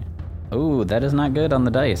one here. Ooh, that is not good on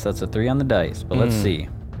the dice. That's a 3 on the dice. But let's see.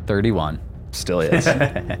 31. Still is.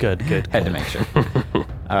 Good. Had to make sure.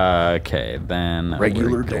 Okay, then Regular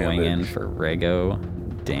we're going in damage. for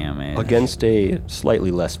rego damage. Against a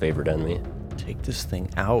slightly less favored enemy. Take this thing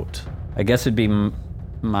out. I guess it'd be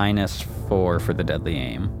 -4 for the deadly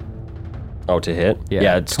aim. Oh, to hit?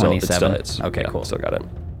 Yeah, it's still 27. hits. Okay, Yeah, cool. Still got it.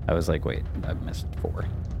 I was like, wait, I missed 4.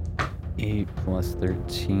 8 plus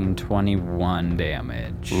 13, 21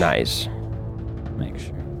 damage. Nice. Make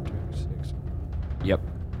sure. 6.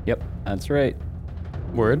 Yep, that's right.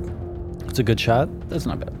 Word. It's a good shot. That's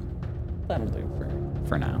not bad. That'll do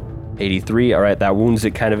for now. 83. All right, that wounds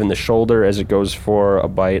it kind of in the shoulder as it goes for a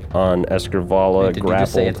bite on Escrivala. Wait, did you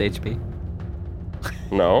just say grappled. it's HP?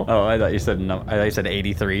 No. Oh, I thought you said no. I thought you said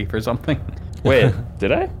 83 for something. Wait,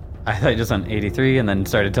 did I? I thought you just on 83 and then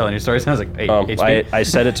started telling your stories. And I was like, hey, HP. I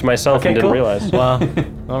said it to myself Okay, and didn't cool. realize. Well,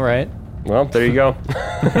 all right. Well, there you go.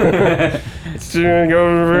 It's gonna go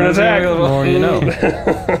for an attack. The more you know.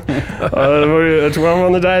 A 12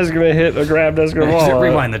 on the die is gonna hit a grabbed Escrivala.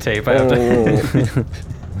 Rewind the tape. I have to.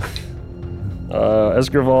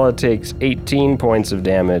 Escrivala takes 18 points of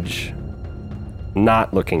damage.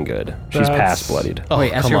 Not looking good. She's That's- past bloodied. Oh,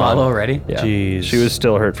 Wait, come Escrivala on. already? Yeah. Jeez. She was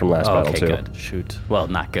still hurt from last Oh, battle okay, too. good. Shoot. Well,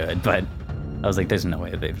 not good, but I was like, there's no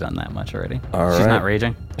way they've done that much already. All She's right. not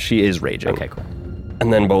raging? She is raging. Okay, cool.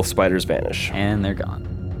 And then both spiders vanish. And they're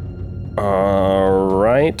gone. All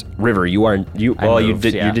right, River, you I moved, you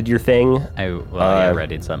yeah. did your thing. Yeah,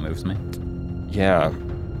 readied, so that moves me. Yeah,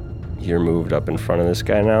 you're moved up in front of this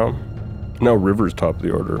guy now. No, River's top of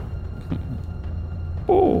the order.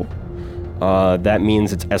 Oh, that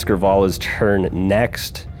means it's Escrivala's turn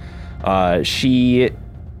next. She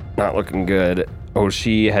not looking good. Oh,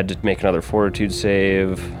 she had to make another fortitude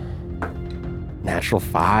save. Natural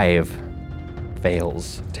 5.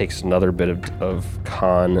 Fails. Takes another bit of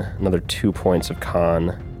con, another 2 points of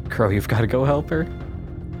con. Crow, you've got to go help her.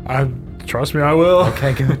 Trust me, I will.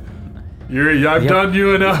 Okay, good. I've done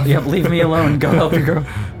you enough. Yep, leave me alone. Go help your girl.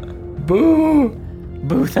 Boo.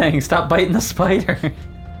 Boo thing, stop biting the spider.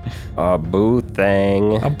 Boo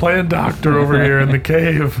thing. I'm playing doctor over here in the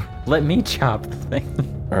cave. Let me chop the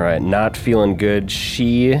thing. All right, not feeling good.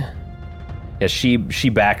 She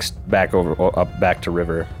backs back back to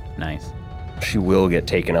River. Nice. She will get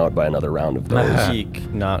taken out by another round of those.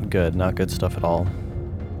 Eek. Not good. Not good stuff at all.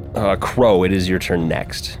 Crow, it is your turn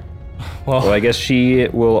next. Well, I guess she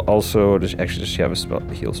will also. Does she have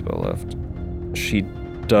a heal spell left? She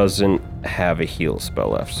doesn't have a heal spell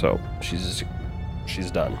left, so she's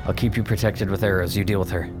done. I'll keep you protected with arrows. You deal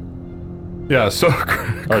with her. Yeah, so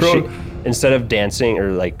Oh, Crow, instead of dancing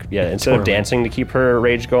instead of dancing to keep her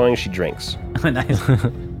rage going, she drinks. Nice.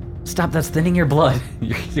 Stop, that's thinning your blood.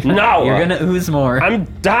 You're No! You're gonna ooze more. I'm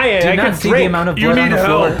dying. Do I not can see drink. the amount of you blood on need the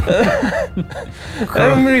help. floor.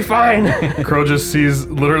 I'm gonna be fine. Crow just sees,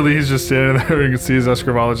 literally he's just standing there, you can see his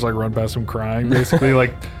Escrivala just like run past him crying, basically.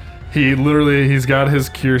 Like, he's got his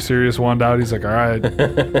Cure Serious wand out, he's like, alright.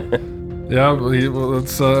 Yeah,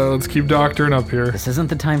 let's keep doctoring up here. This isn't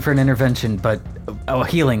the time for an intervention, but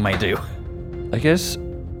healing might do. I guess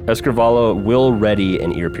Escrivala will ready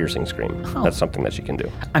an ear-piercing scream. That's something that she can do.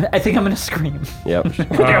 I think I'm gonna scream. Yep. I'm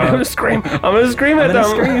gonna scream. I'm gonna scream at them.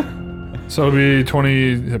 Scream. So it'll be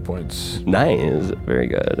 20 hit points. Nice. Very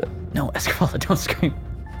good. No, Escrivala, don't scream.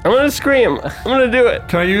 I'm gonna scream. I'm gonna do it.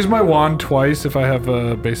 Can I use my wand twice if I have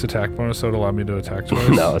a base attack bonus, so it'll allow me to attack twice?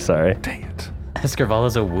 No, sorry. Dang it.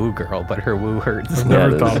 Escrivala's a woo girl, but her woo hurts. I've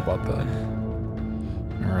never it thought is. about that.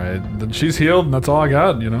 Alright, then she's healed and that's all I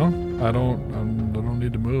got, you know? I don't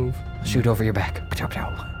need to move. Shoot over your back.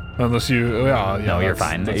 Unless you, yeah, No, you're that's-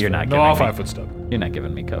 fine. that's You're fine. not No, I'll giving me- 5-foot step. You're not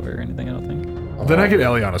giving me cover or anything, I don't think. Then I get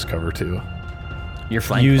Eliana's cover too. You're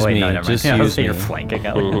flanking. Use Wait, me, no, never just mind. Yeah, I was use saying me. You're flanking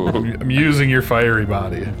out. I'm using your fiery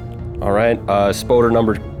body. All right. Spoder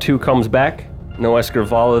number 2 comes back. No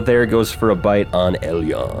Escrivala there. Goes for a bite on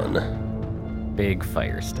Elyon. Big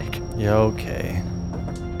fire stick. Yeah, okay.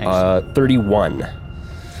 31.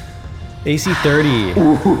 AC 30.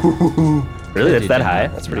 Really? That's that high?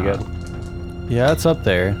 That's pretty good. Yeah, it's up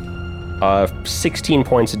there. 16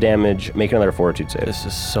 points of damage. Make another fortitude save. This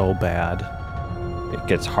is so bad. It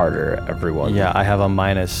gets harder, everyone. Yeah, I have a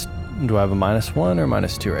minus. Do I have a -1 or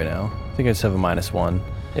 -2 right now? I think I just have a -1.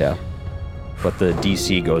 Yeah. But the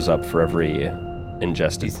DC goes up for every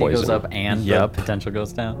ingested DC poison. goes up and Yep. the potential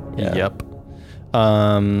goes down. Yeah. Yep.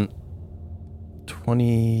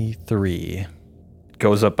 23.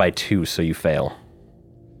 Goes up by 2, so you fail.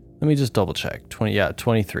 Let me just double check.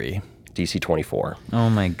 23. DC 24. Oh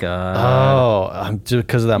my god. Oh,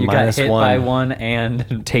 because of that you got hit -1. by 1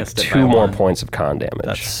 and Take missed it 2 by more 1. points of con damage.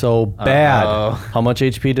 That's so bad. Uh-oh. How much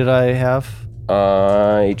HP did I have?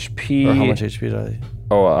 HP. Or how much HP did I?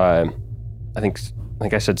 Oh, I think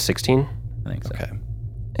I said 16. I think so. Okay.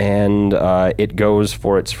 And it goes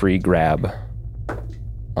for its free grab.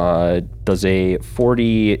 Does a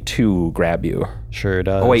 42 grab you? Sure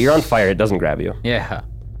does. Oh wait, you're on fire. It doesn't grab you. Yeah.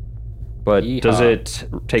 But Yeehaw. does it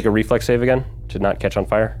take a reflex save again to not catch on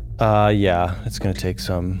fire? Yeah, it's gonna take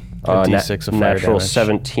some a D6 of fire Natural damage.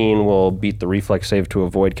 17 will beat the reflex save to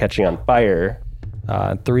avoid catching on fire.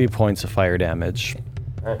 3 points of fire damage.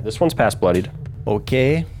 All right, this one's past bloodied.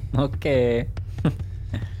 Okay. Okay.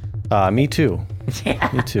 Me too.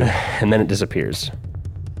 Me too. And then it disappears.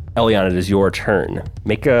 Elion, it is your turn.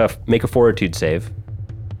 Make a fortitude save.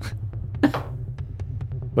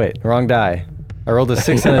 Wait, wrong die. I rolled a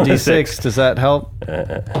 6 and a D6. Does that help?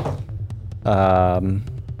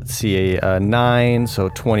 Let's see, a 9, so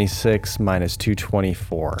 26 minus 2,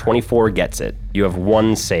 24. 24 gets it. You have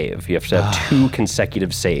 1 save. You have to have 2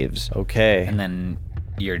 consecutive saves. Okay. And then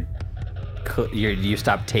you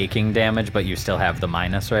stop taking damage, but you still have the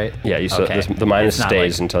minus, right? Yeah, you still, Okay. the minus It's not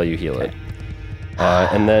stays like- until you heal it.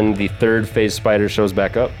 And then the third phase spider shows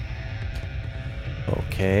back up,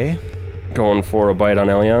 Okay. going for a bite on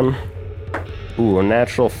Elion. Ooh, a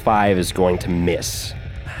natural 5 is going to miss.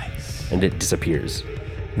 Nice. And it disappears.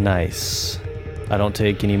 Nice. I don't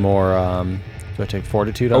take any more, do I take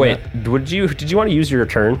fortitude on Oh wait, that? did you want to use your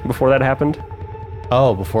turn before that happened?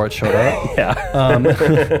 Oh, before it showed up?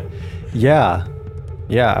 Yeah. Yeah.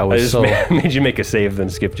 Yeah, I I was just so... made you make a save, then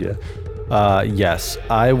skipped you. Yes,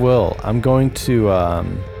 I will. I'm going to,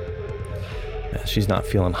 she's not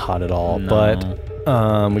feeling hot at all, but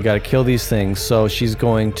we got to kill these things. So she's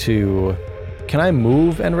going to, can I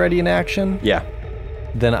move and ready in action? Yeah.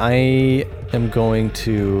 Then I am going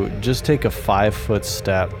to just take a 5-foot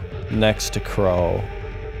step next to Crow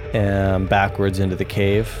and backwards into the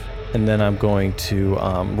cave. And then I'm going to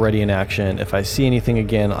ready in action. If I see anything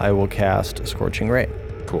again, I will cast Scorching Ray.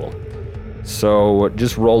 Cool. So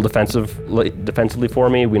just roll defensively for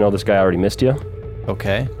me. We know this guy already missed you.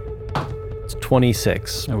 Okay. It's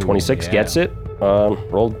 26. 26 yeah. gets it.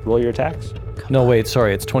 Roll your attacks. No, wait,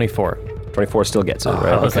 sorry, it's 24. 24 still gets it,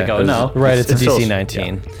 right? I was like, oh no. Right, it's a still- DC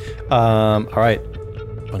 19. All right,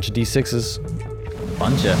 bunch of D6s.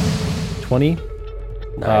 Bunch of. 20.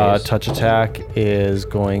 Nice. Touch attack is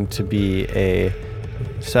going to be a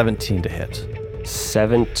 17 to hit.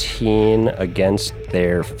 17 against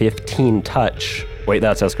their 15 touch. Wait,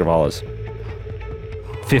 that's Escarvala's.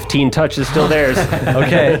 15 touch is still theirs.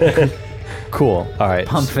 Okay. Cool. All right.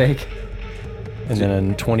 Pump fake. And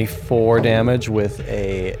then 24 damage with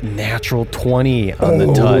a natural 20 on the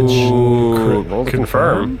touch. Ooh, roll to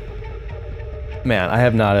confirm. Man, I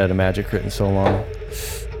have not had a magic crit in so long.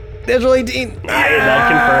 Natural 18.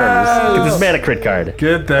 That confirms. Get this man a crit card.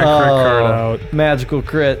 Get that crit card out. Magical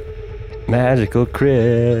crit. Magical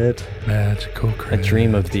crit. Magical I crit.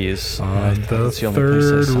 dream of these. On the That's the only place I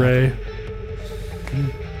third saw ray.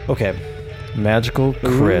 Okay. Magical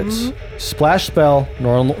crit. Splash spell,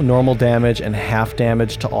 normal damage, and half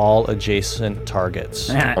damage to all adjacent targets.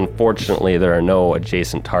 Unfortunately, there are no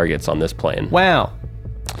adjacent targets on this plane. Wow.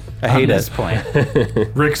 I hate this it.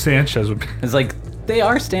 plane. Rick Sanchez would be. It's like they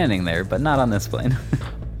are standing there, but not on this plane.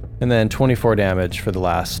 And then 24 damage for the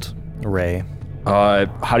last ray.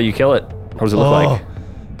 How do you kill it? What does it look like?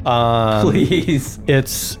 Please.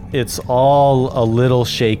 It's all a little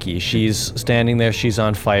shaky. She's standing there, she's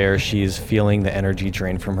on fire, she's feeling the energy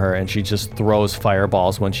drain from her, and she just throws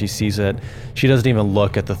fireballs when she sees it. She doesn't even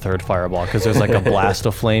look at the third fireball because there's like a blast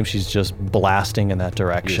of flame. She's just blasting in that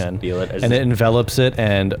direction. feel it as- and it envelops it,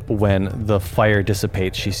 and when the fire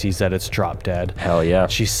dissipates, she sees that it's dropped dead. Hell yeah.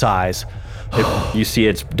 She sighs. You see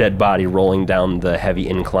its dead body rolling down the heavy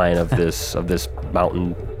incline of this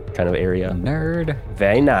mountain kind of area. Nerd.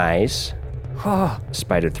 Very nice.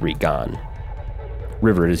 Spider 3 gone.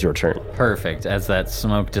 River, it is your turn. Perfect. As that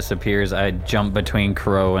smoke disappears, I jump between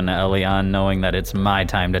Crow and Elion, knowing that it's my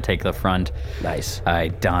time to take the front. Nice. I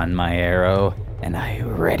don my arrow, and I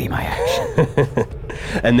ready my action.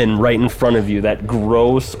 And then right in front of you, that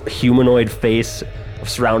gross humanoid face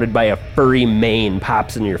surrounded by a furry mane,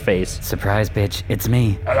 pops in your face. Surprise, bitch. It's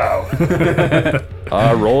me.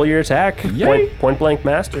 Roll your attack. Point blank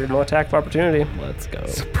master. No attack of opportunity. Let's go.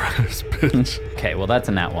 Surprise, bitch. Okay, well, that's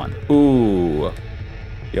a nat 1. Ooh.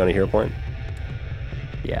 You want a hero point?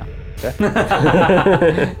 Yeah.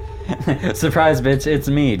 Surprise, bitch. It's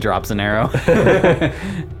me. Drops an arrow.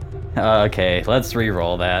 Okay, let's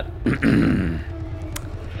re-roll that.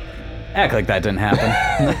 Act like that didn't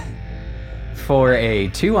happen. For a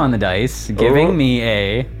 2 on the dice, giving me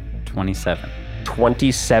a 27.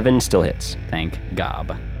 27 still hits. Thank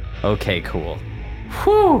gob. Okay, cool.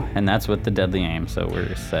 Whew! And that's with the deadly aim, so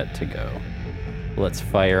we're set to go. Let's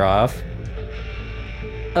fire off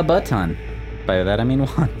a button. By that I mean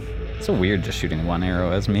 1. It's so weird just shooting 1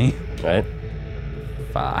 arrow as me. Right?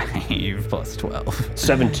 5 plus 12.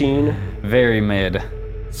 17. Very mid.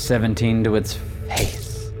 17 to its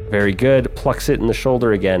face. Very good. Plucks it in the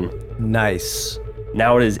shoulder again. Nice.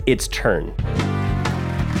 Now it is its turn.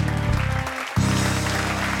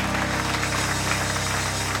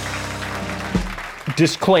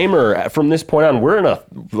 Disclaimer, from this point on, we're in a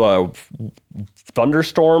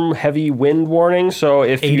thunderstorm, heavy wind warning, so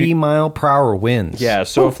if 80-mile-per-hour winds. Yeah,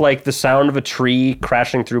 so if like the sound of a tree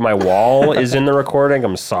crashing through my wall is in the recording,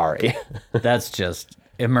 I'm sorry. That's just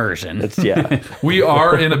immersion. Yeah. We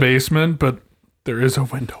are in a basement, but there is a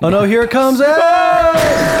window. Oh no, here it comes. I'm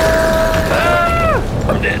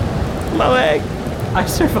dead. My leg. I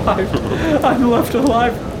survived. I'm left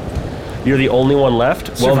alive. You're the only one left?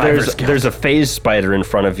 Well, Survivor's guilt. there's a phase spider in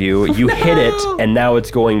front of you. You hit it, and now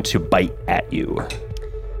it's going to bite at you.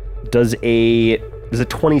 Does a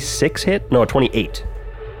 26 hit? No, a 28.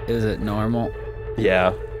 Is it normal?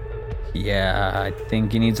 Yeah. Yeah, I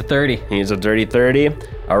think he needs a 30. He needs a dirty 30.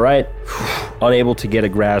 All right. Unable to get a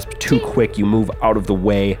grasp too quick, you move out of the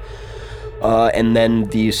way. And then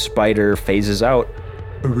the spider phases out.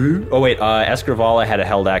 Oh, wait. Escrivala had a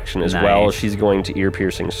held action as well. Nice. She's going to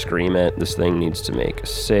ear-piercing scream it. This thing needs to make a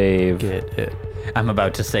save. Get it. I'm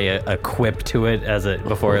about to say a quip to it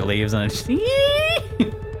before it leaves, and it's just...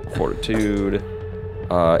 Fortitude.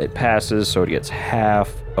 It passes, so it gets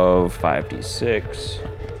half of 5d6.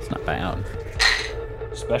 It's not bad.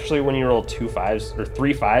 Especially when you roll 2 5s, or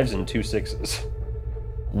 3 5s and 2 6s.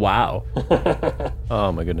 Wow.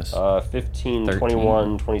 Oh my goodness. 15, 13.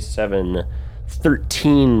 21, 27,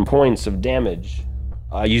 13 points of damage.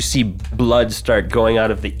 You see blood start going out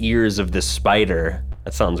of the ears of this spider.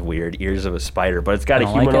 That sounds weird, ears of a spider, but it's got a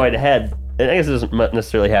don't like humanoid it. head. I guess it doesn't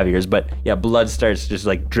necessarily have ears, but yeah, blood starts just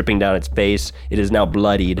like dripping down its face. It is now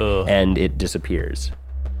bloodied, and it disappears.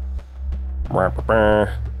 I'm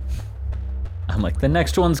like, the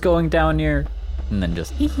next one's going down here. And then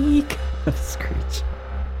just eek. Screech.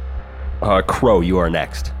 Crow, you are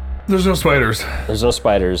next. There's no spiders. There's no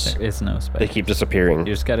spiders. There is no They spider. keep disappearing. You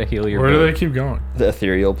just gotta heal your Where do boat. they keep going? The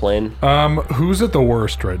ethereal plane. Who's at the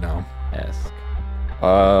worst right now? Yes.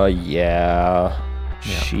 Yeah.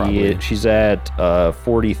 probably. She's at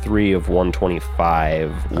 43 of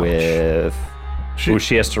 125 with.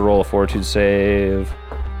 She has to roll a fortitude save.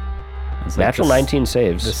 It's like Natural the 19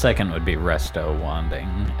 saves. The second would be Resto wanding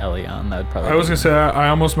Elion. That'd probably I was be- gonna say I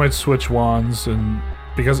almost might switch wands, and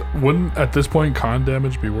because wouldn't at this point con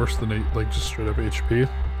damage be worse than just straight up HP?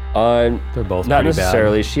 They're both Not pretty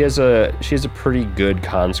necessarily. She has a pretty good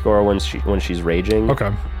con score when she's raging.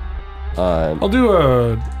 Okay, All I'll do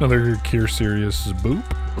another Cure Serious boop.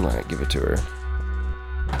 right, give it to her.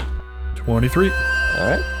 23. All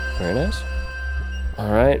right, very nice.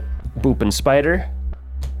 All right, Boopin' Spider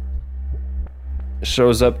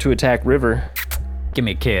shows up to attack River. Give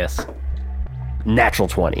me a kiss. Natural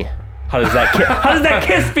 20. How does that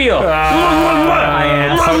kiss feel? I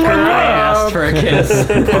asked for a kiss.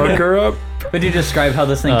 Fuck her up. Would you describe how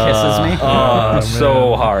this thing kisses me?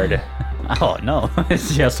 So hard. Oh, no.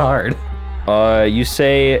 It's just hard. You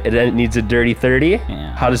say it needs a dirty 30?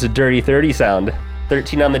 Yeah. How does a dirty 30 sound?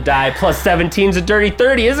 13 on the die plus 17's a dirty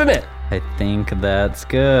 30, isn't it? I think that's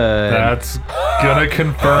good. That's gonna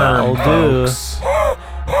confirm. That'll do. Folks.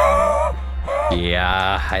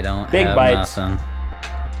 Yeah, I don't Big have bites. nothing.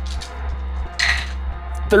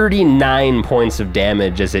 39 points of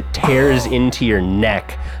damage as it tears into your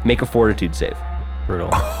neck. Make a fortitude save. Brutal.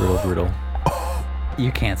 Brutal.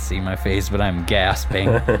 You can't see my face, but I'm gasping.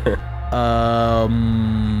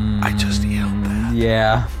 I just yelled that.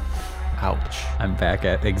 Yeah. Ouch. I'm back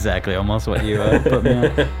at exactly almost what you put me on.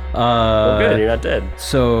 Oh, good, you're not dead.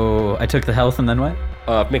 So I took the health and then what?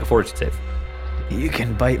 Make a fortitude save. You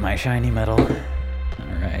can bite my shiny metal. All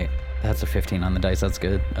right. That's a 15 on the dice. That's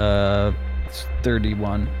good. It's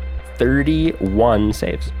 31. 31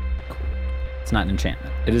 saves. It's not an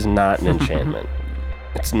enchantment. It is not an enchantment.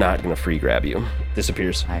 It's not gonna free grab you.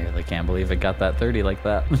 Disappears. I really can't believe it got that 30 like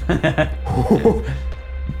that.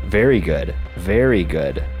 Very good. Very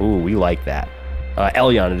good. Ooh, we like that.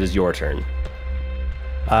 Elyon, it is your turn.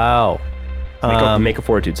 Ow. Make a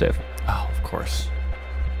fortitude save. Oh, of course.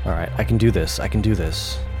 All right, I can do this. I can do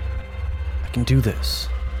this. I can do this.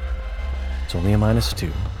 It's only a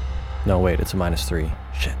 -2. No, wait, it's a -3.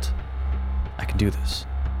 Shit. I can do this.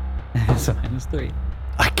 It's a -3.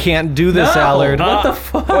 I can't do this, Allard. What the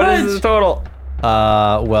fuck? What is the total?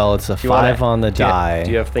 Well, it's a Do you wanna- 5 on the die.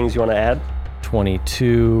 Do you have things you want to add?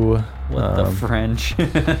 22. What the French?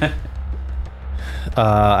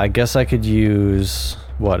 I guess I could use,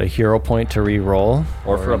 a hero point to re-roll?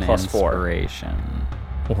 Or for a an +4? inspiration.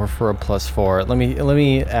 Or for a +4. Let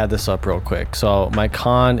me add this up real quick. So my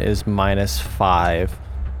con is -5,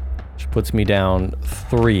 which puts me down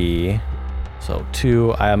 3. So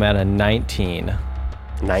 2, I am at a 19.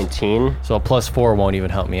 19. So a +4 won't even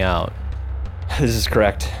help me out. This is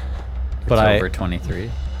correct. But It's I over 23.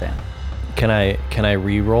 Damn. can I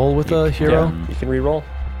re-roll with a hero? Yeah, you can re-roll.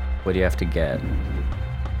 What do you have to get?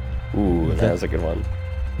 Ooh, that was a good one.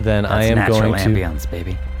 Then I That's am natural going to. ambience,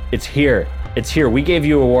 baby. It's here. It's here. We gave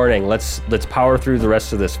you a warning. Let's power through the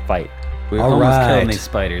rest of this fight. We're All almost right. killing these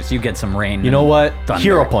spiders. You get some rain. You know what? Thunder.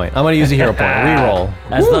 Hero point. I'm gonna use a hero point. Re-roll.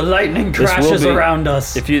 As the lightning This will crashes be- around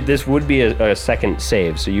us. This would be a second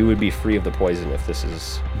save, so you would be free of the poison if this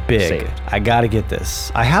is Big. saved. I gotta get this.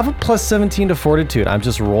 I have a +17 to fortitude. I'm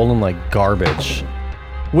just rolling like garbage.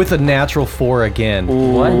 With a natural 4 again.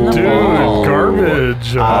 What in the Dude, ball?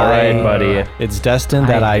 garbage. All right, buddy. It's destined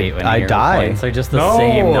that hate when I hero die. points are just the No.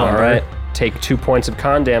 same All number. All right. Take 2 points of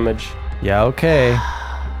con damage. Yeah, okay.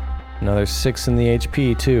 Another 6 in the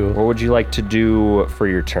HP too. What would you like to do for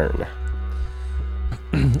your turn?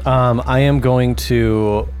 I am going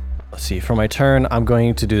to, let's see, for my turn, I'm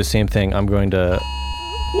going to do the same thing. I'm going to,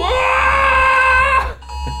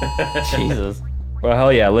 Jesus. Well,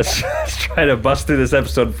 hell yeah. Let's try to bust through this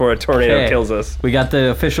episode before a tornado Okay. kills us. We got the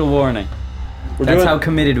official warning. That's doing- how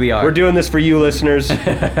committed we are. We're doing this for you, listeners.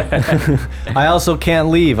 I also can't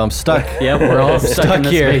leave. I'm stuck. Yep, we're all stuck in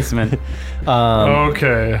this here. basement.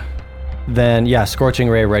 Okay. Then, yeah, Scorching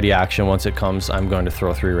Ray, ready action. Once it comes, I'm going to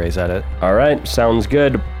throw 3 rays at it. All right. Sounds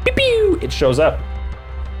good. Pew, pew. It shows up.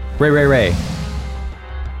 Ray.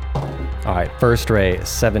 All right, first ray,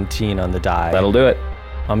 17 on the die. That'll do it.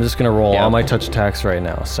 I'm just going to roll Yeah. all my touch attacks right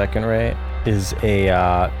now. Second ray is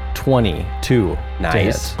a 22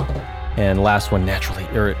 Nice. to hit. And last one, naturally,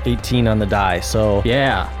 or 18 on the die. So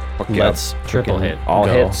Yeah. let's Triple frickin' hit. All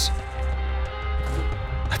go. hits.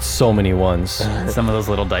 That's so many ones. Some of those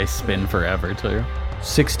little dice spin forever, too.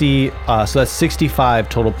 60, so that's 65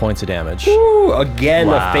 total points of damage. Ooh, again,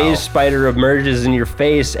 Wow. a phase spider emerges in your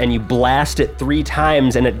face, and you blast it 3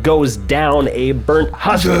 times, and it goes down a burnt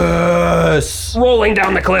husk, Yes! rolling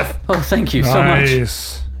down the cliff. Oh, thank you so much.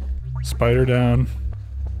 Nice. Spider down.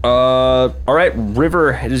 All right,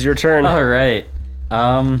 River, it is your turn. All right.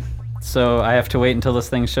 So I have to wait until this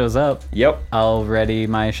thing shows up. Yep, I'll ready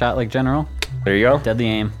my shot like general. there you go. Deadly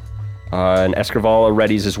aim. And Escrivala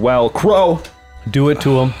readies as well. Crow. Do it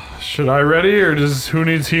to him. Should I ready or does who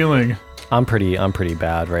needs healing? I'm pretty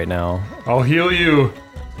bad right now. I'll heal you.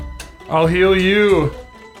 I'll heal you.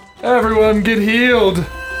 Everyone get healed.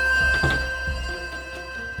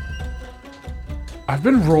 I've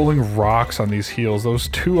been rolling rocks on these heals. Those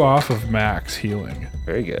 2 off of max healing.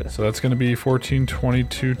 Very good. So that's going to be 14,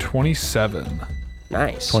 22, 27.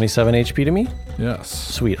 Nice. 27 HP to me? Yes.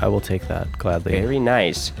 Sweet, I will take that gladly. Very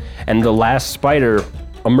nice. And the last spider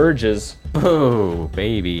emerges, Oh,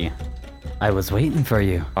 baby. I was waiting for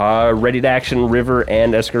you. ready to action River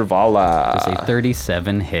and Escrivala. It's a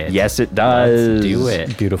 37 hit. Yes, it does. Let's do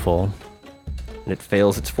it. Beautiful. And it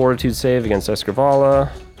fails its fortitude save against Escrivala.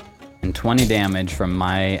 And 20 damage from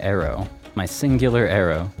my arrow. My singular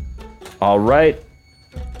arrow. All right.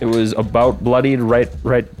 It was about bloodied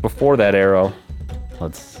right before that arrow.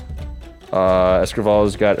 Let's...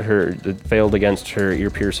 Escrivala's got it failed against her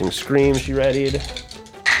ear-piercing scream she readied.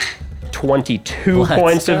 22 Let's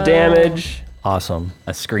points of go. damage. Awesome.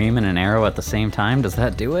 A scream and an arrow at the same time? Does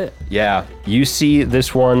that do it? Yeah. You see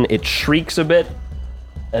this one, it shrieks a bit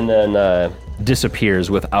and then disappears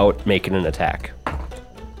without making an attack.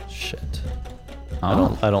 Shit.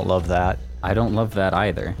 Oh, I don't love that. I don't love that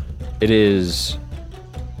either. It is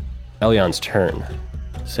Elyon's turn.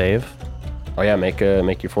 Save. Oh yeah, make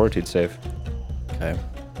your fortitude save. Okay.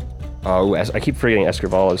 Oh, I keep forgetting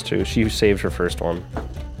Escrivala's too. She saved her first one.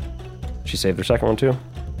 She saved her second one too.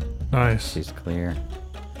 Nice. She's clear.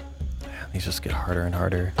 These just get harder and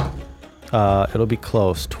harder. It'll be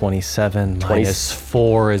close. 27 minus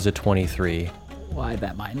 4 is a 23. Why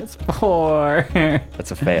that -4?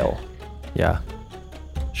 That's a fail. Yeah,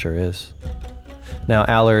 sure is. Now,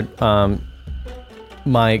 Allard,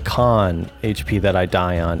 my con HP that I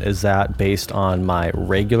die on, is that based on my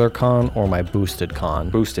regular con or my boosted con?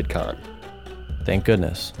 Boosted con. Thank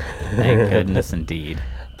goodness. Thank goodness indeed.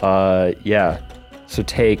 Yeah. So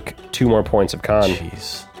take 2 more points of con.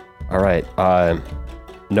 Jeez. All right.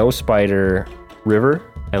 No spider. River?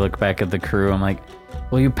 I look back at the crew. I'm like,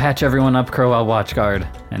 will you patch everyone up, Crow? I'll watch guard.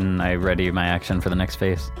 And I ready my action for the next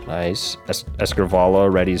phase. Nice. Escrivala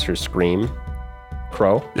readies her scream.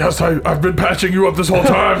 Crow? Yes, I've been patching you up this whole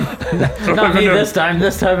time. Not me this time.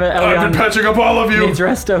 This time, I've Elion been patching up all of you. needs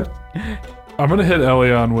resto. I'm gonna hit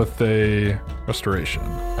Elion with a restoration.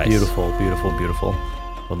 Nice. Beautiful, beautiful, beautiful.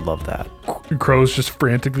 Would love that. Crow's just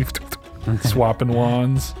frantically swapping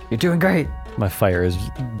wands. You're doing great. My fire is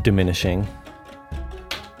diminishing.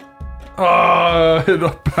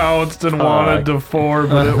 It bounced and wanted to 4,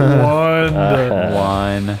 but it won.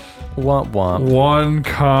 One. Womp womp. 1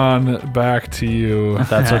 con back to you.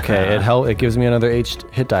 That's okay. It gives me another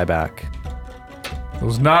hit die back. It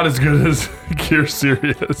was not as good as Gear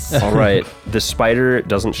Serious. All right. The spider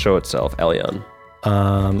doesn't show itself. Elion.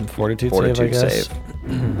 Fortitude save, I Fortitude guess.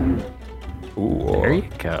 save. Ooh. There you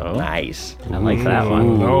go. Nice. I like that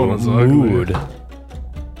one. That one was ugly. Mood.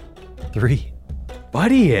 3.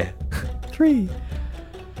 Buddy. 3.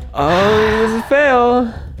 Oh, it was a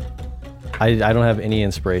fail. I don't have any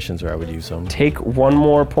inspirations where I would use them. Take 1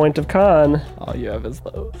 more point of con. All you have is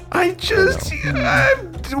those. I'm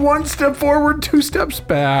 1 step forward, 2 steps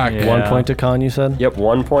back. Yeah. 1 point to con, you said? Yep,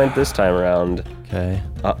 1 point this time around. Okay.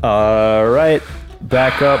 All right.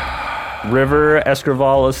 Back up. River,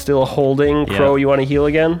 Escrival is still holding. Crow, you want to heal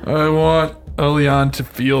again? I want Elion to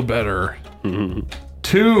feel better.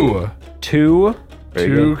 2. 2. Very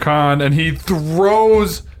 2 good. con, and he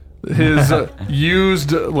throws his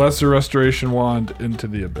used lesser restoration wand into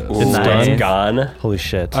the abyss. Ooh, Nice. it's gone. Holy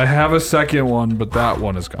shit. I have a second one, but that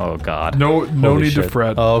one is gone. Oh God. No Holy need to shit.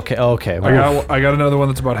 fret. Okay. I got another one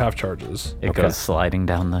that's about half charges. It goes sliding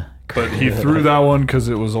down the. But he threw that one because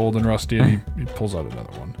it was old and rusty, and he pulls out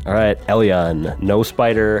another one. All right, Elion, no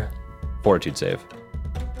spider, fortitude save.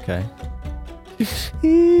 Okay.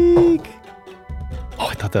 Eek. Oh,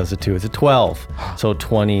 I thought that was a 2. It's a 12. So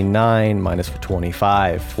 29 minus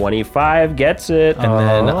 25. 25 gets it. And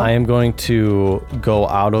then I am going to go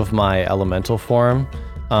out of my elemental form.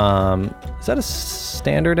 Is that a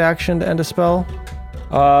standard action to end a spell?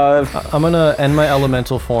 I'm going to end my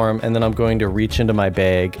elemental form, and then I'm going to reach into my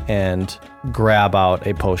bag and grab out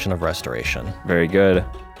a potion of restoration. Very good.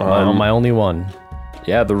 My only one.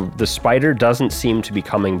 Yeah, the spider doesn't seem to be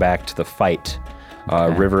coming back to the fight.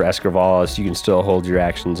 River, Escrivalis, you can still hold your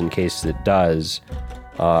actions in case it does.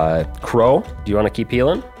 Crow, do you want to keep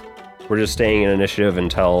healing? We're just staying in initiative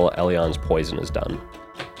until Elion's poison is done.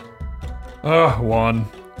 1.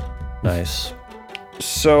 Nice.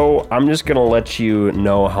 So I'm just going to let you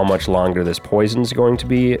know how much longer this poison's going to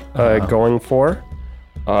be going for.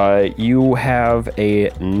 You have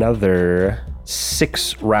another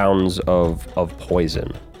 6 rounds of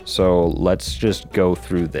poison. So let's just go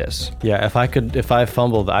through this. Yeah, if I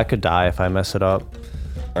fumbled, I could die if I mess it up.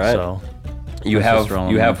 All right. So You Let's just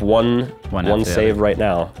have roll one one after the save other. right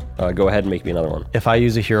now. Go ahead and make me another one. if I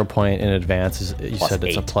use a hero point in advance, you Plus said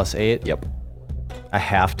it's a 8. +8? Yep. I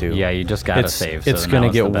have to. Yeah, you just gotta It's, save. it's so going to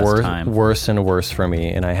now get the best worse, time. worse and worse for me,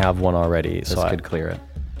 and I have one already. This So could clear it.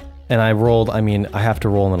 and I rolled, I have to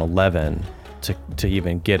roll an 11 to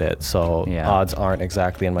even get it, so Yeah. odds aren't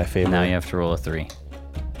exactly in my favor. Now you have to roll a 3.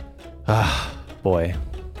 Boy.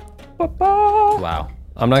 Wow.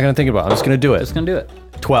 I'm not going to think about it. I'm just going to do it. Just gonna do it.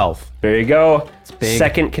 12. There you go. big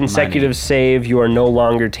Second consecutive money. save. You are no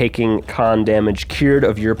longer taking con damage, cured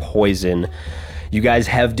of your poison. You guys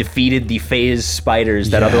have defeated the phase spiders.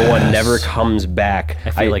 That other one never comes back.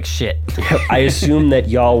 I feel like shit. I assume that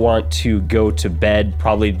y'all want to go to bed,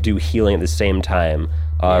 probably do healing at the same time.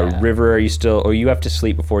 Yeah. River, are you still, or you have to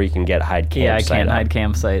sleep before you can get hide campsite Yeah, I can't up? hide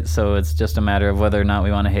campsite, so it's just a matter of whether or not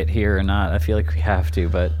we want to hit here or not. I feel like we have to,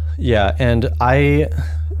 but Yeah, and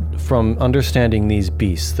from understanding these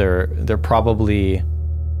beasts, they're probably,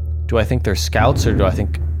 do I think they're scouts or do I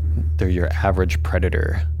think they're your average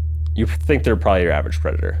predator? You think they're probably your average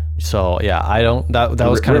predator. So yeah, that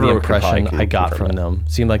was kind of the River could impression probably I got confirm from that. them.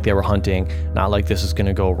 Seemed like they were hunting, not like this is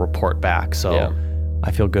gonna go report back. So Yeah.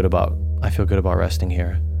 I feel good about resting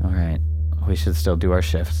here. all right. We should still do our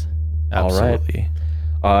shifts. All right. Absolutely.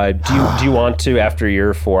 Do you want to, after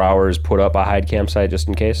your 4 hours, put up a hide campsite just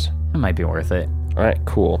in case? It might be worth it. All right,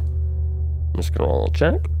 cool. I'm just gonna roll a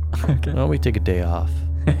check. Why don't we take a day off?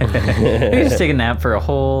 You just take a nap for a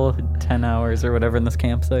whole 10 hours or whatever in this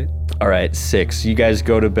campsite. All right, 6. You guys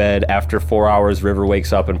go to bed. After 4 hours, River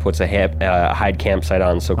wakes up and puts a hide campsite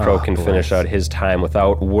on so Crow can finish out his time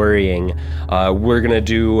without worrying. We're going to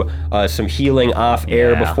do some healing off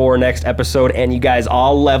air before next episode, and you guys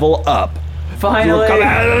all level up. Finally! The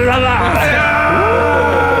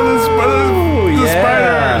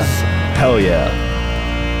spiders. Hell yeah.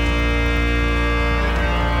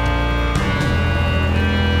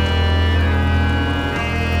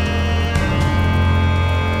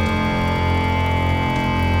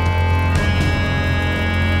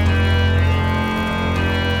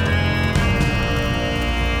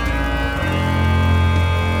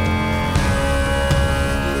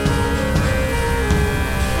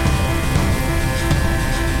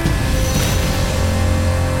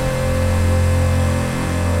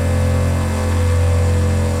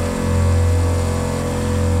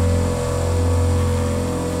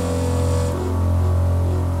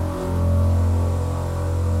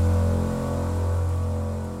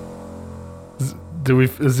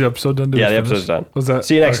 Is the episode done? Yeah, the episode's done. Was that?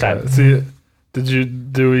 See you next time.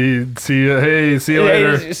 Do we see you? Hey, see you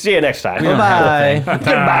later. Hey, see you next time. Bye.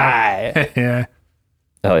 Goodbye. Yeah.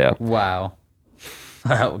 Hell yeah. Wow.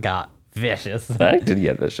 That got vicious. That did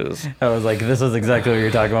get vicious. I was like, this is exactly what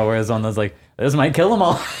you're talking about, whereas one that's like, this might kill them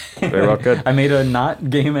all. Very well could. I made a not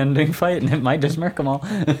game-ending fight, and it might just murk them all.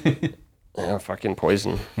 Yeah, fucking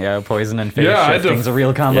poison. Yeah, poison and phase Yeah, I had to shifting's a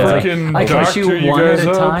real combo. freaking I can doctor shoot you one at guys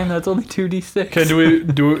a up. time. That's only 2d6. Okay,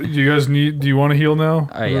 do you guys need? Do you want to heal now?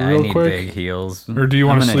 Yeah, real I need quick? big heals. Or do you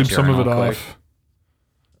want I'm to gonna sleep some of it journal quick. off?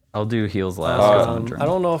 I'll do heals last. 'cause I'm I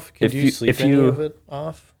don't know if If you you- sleep if any you- of it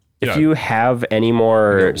off. If Yeah. you have any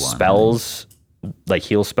more one. spells, like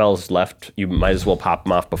heal spells left, you might as well pop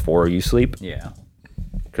them off before you sleep, Yeah.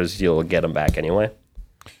 because you'll get them back anyway.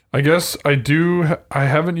 I guess I do. I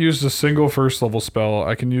haven't used a single first level spell.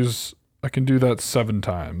 I can do that 7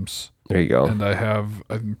 times, There you go. and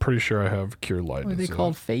I'm pretty sure I have Cure Light. What are they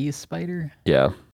called? Phase spider? Yeah.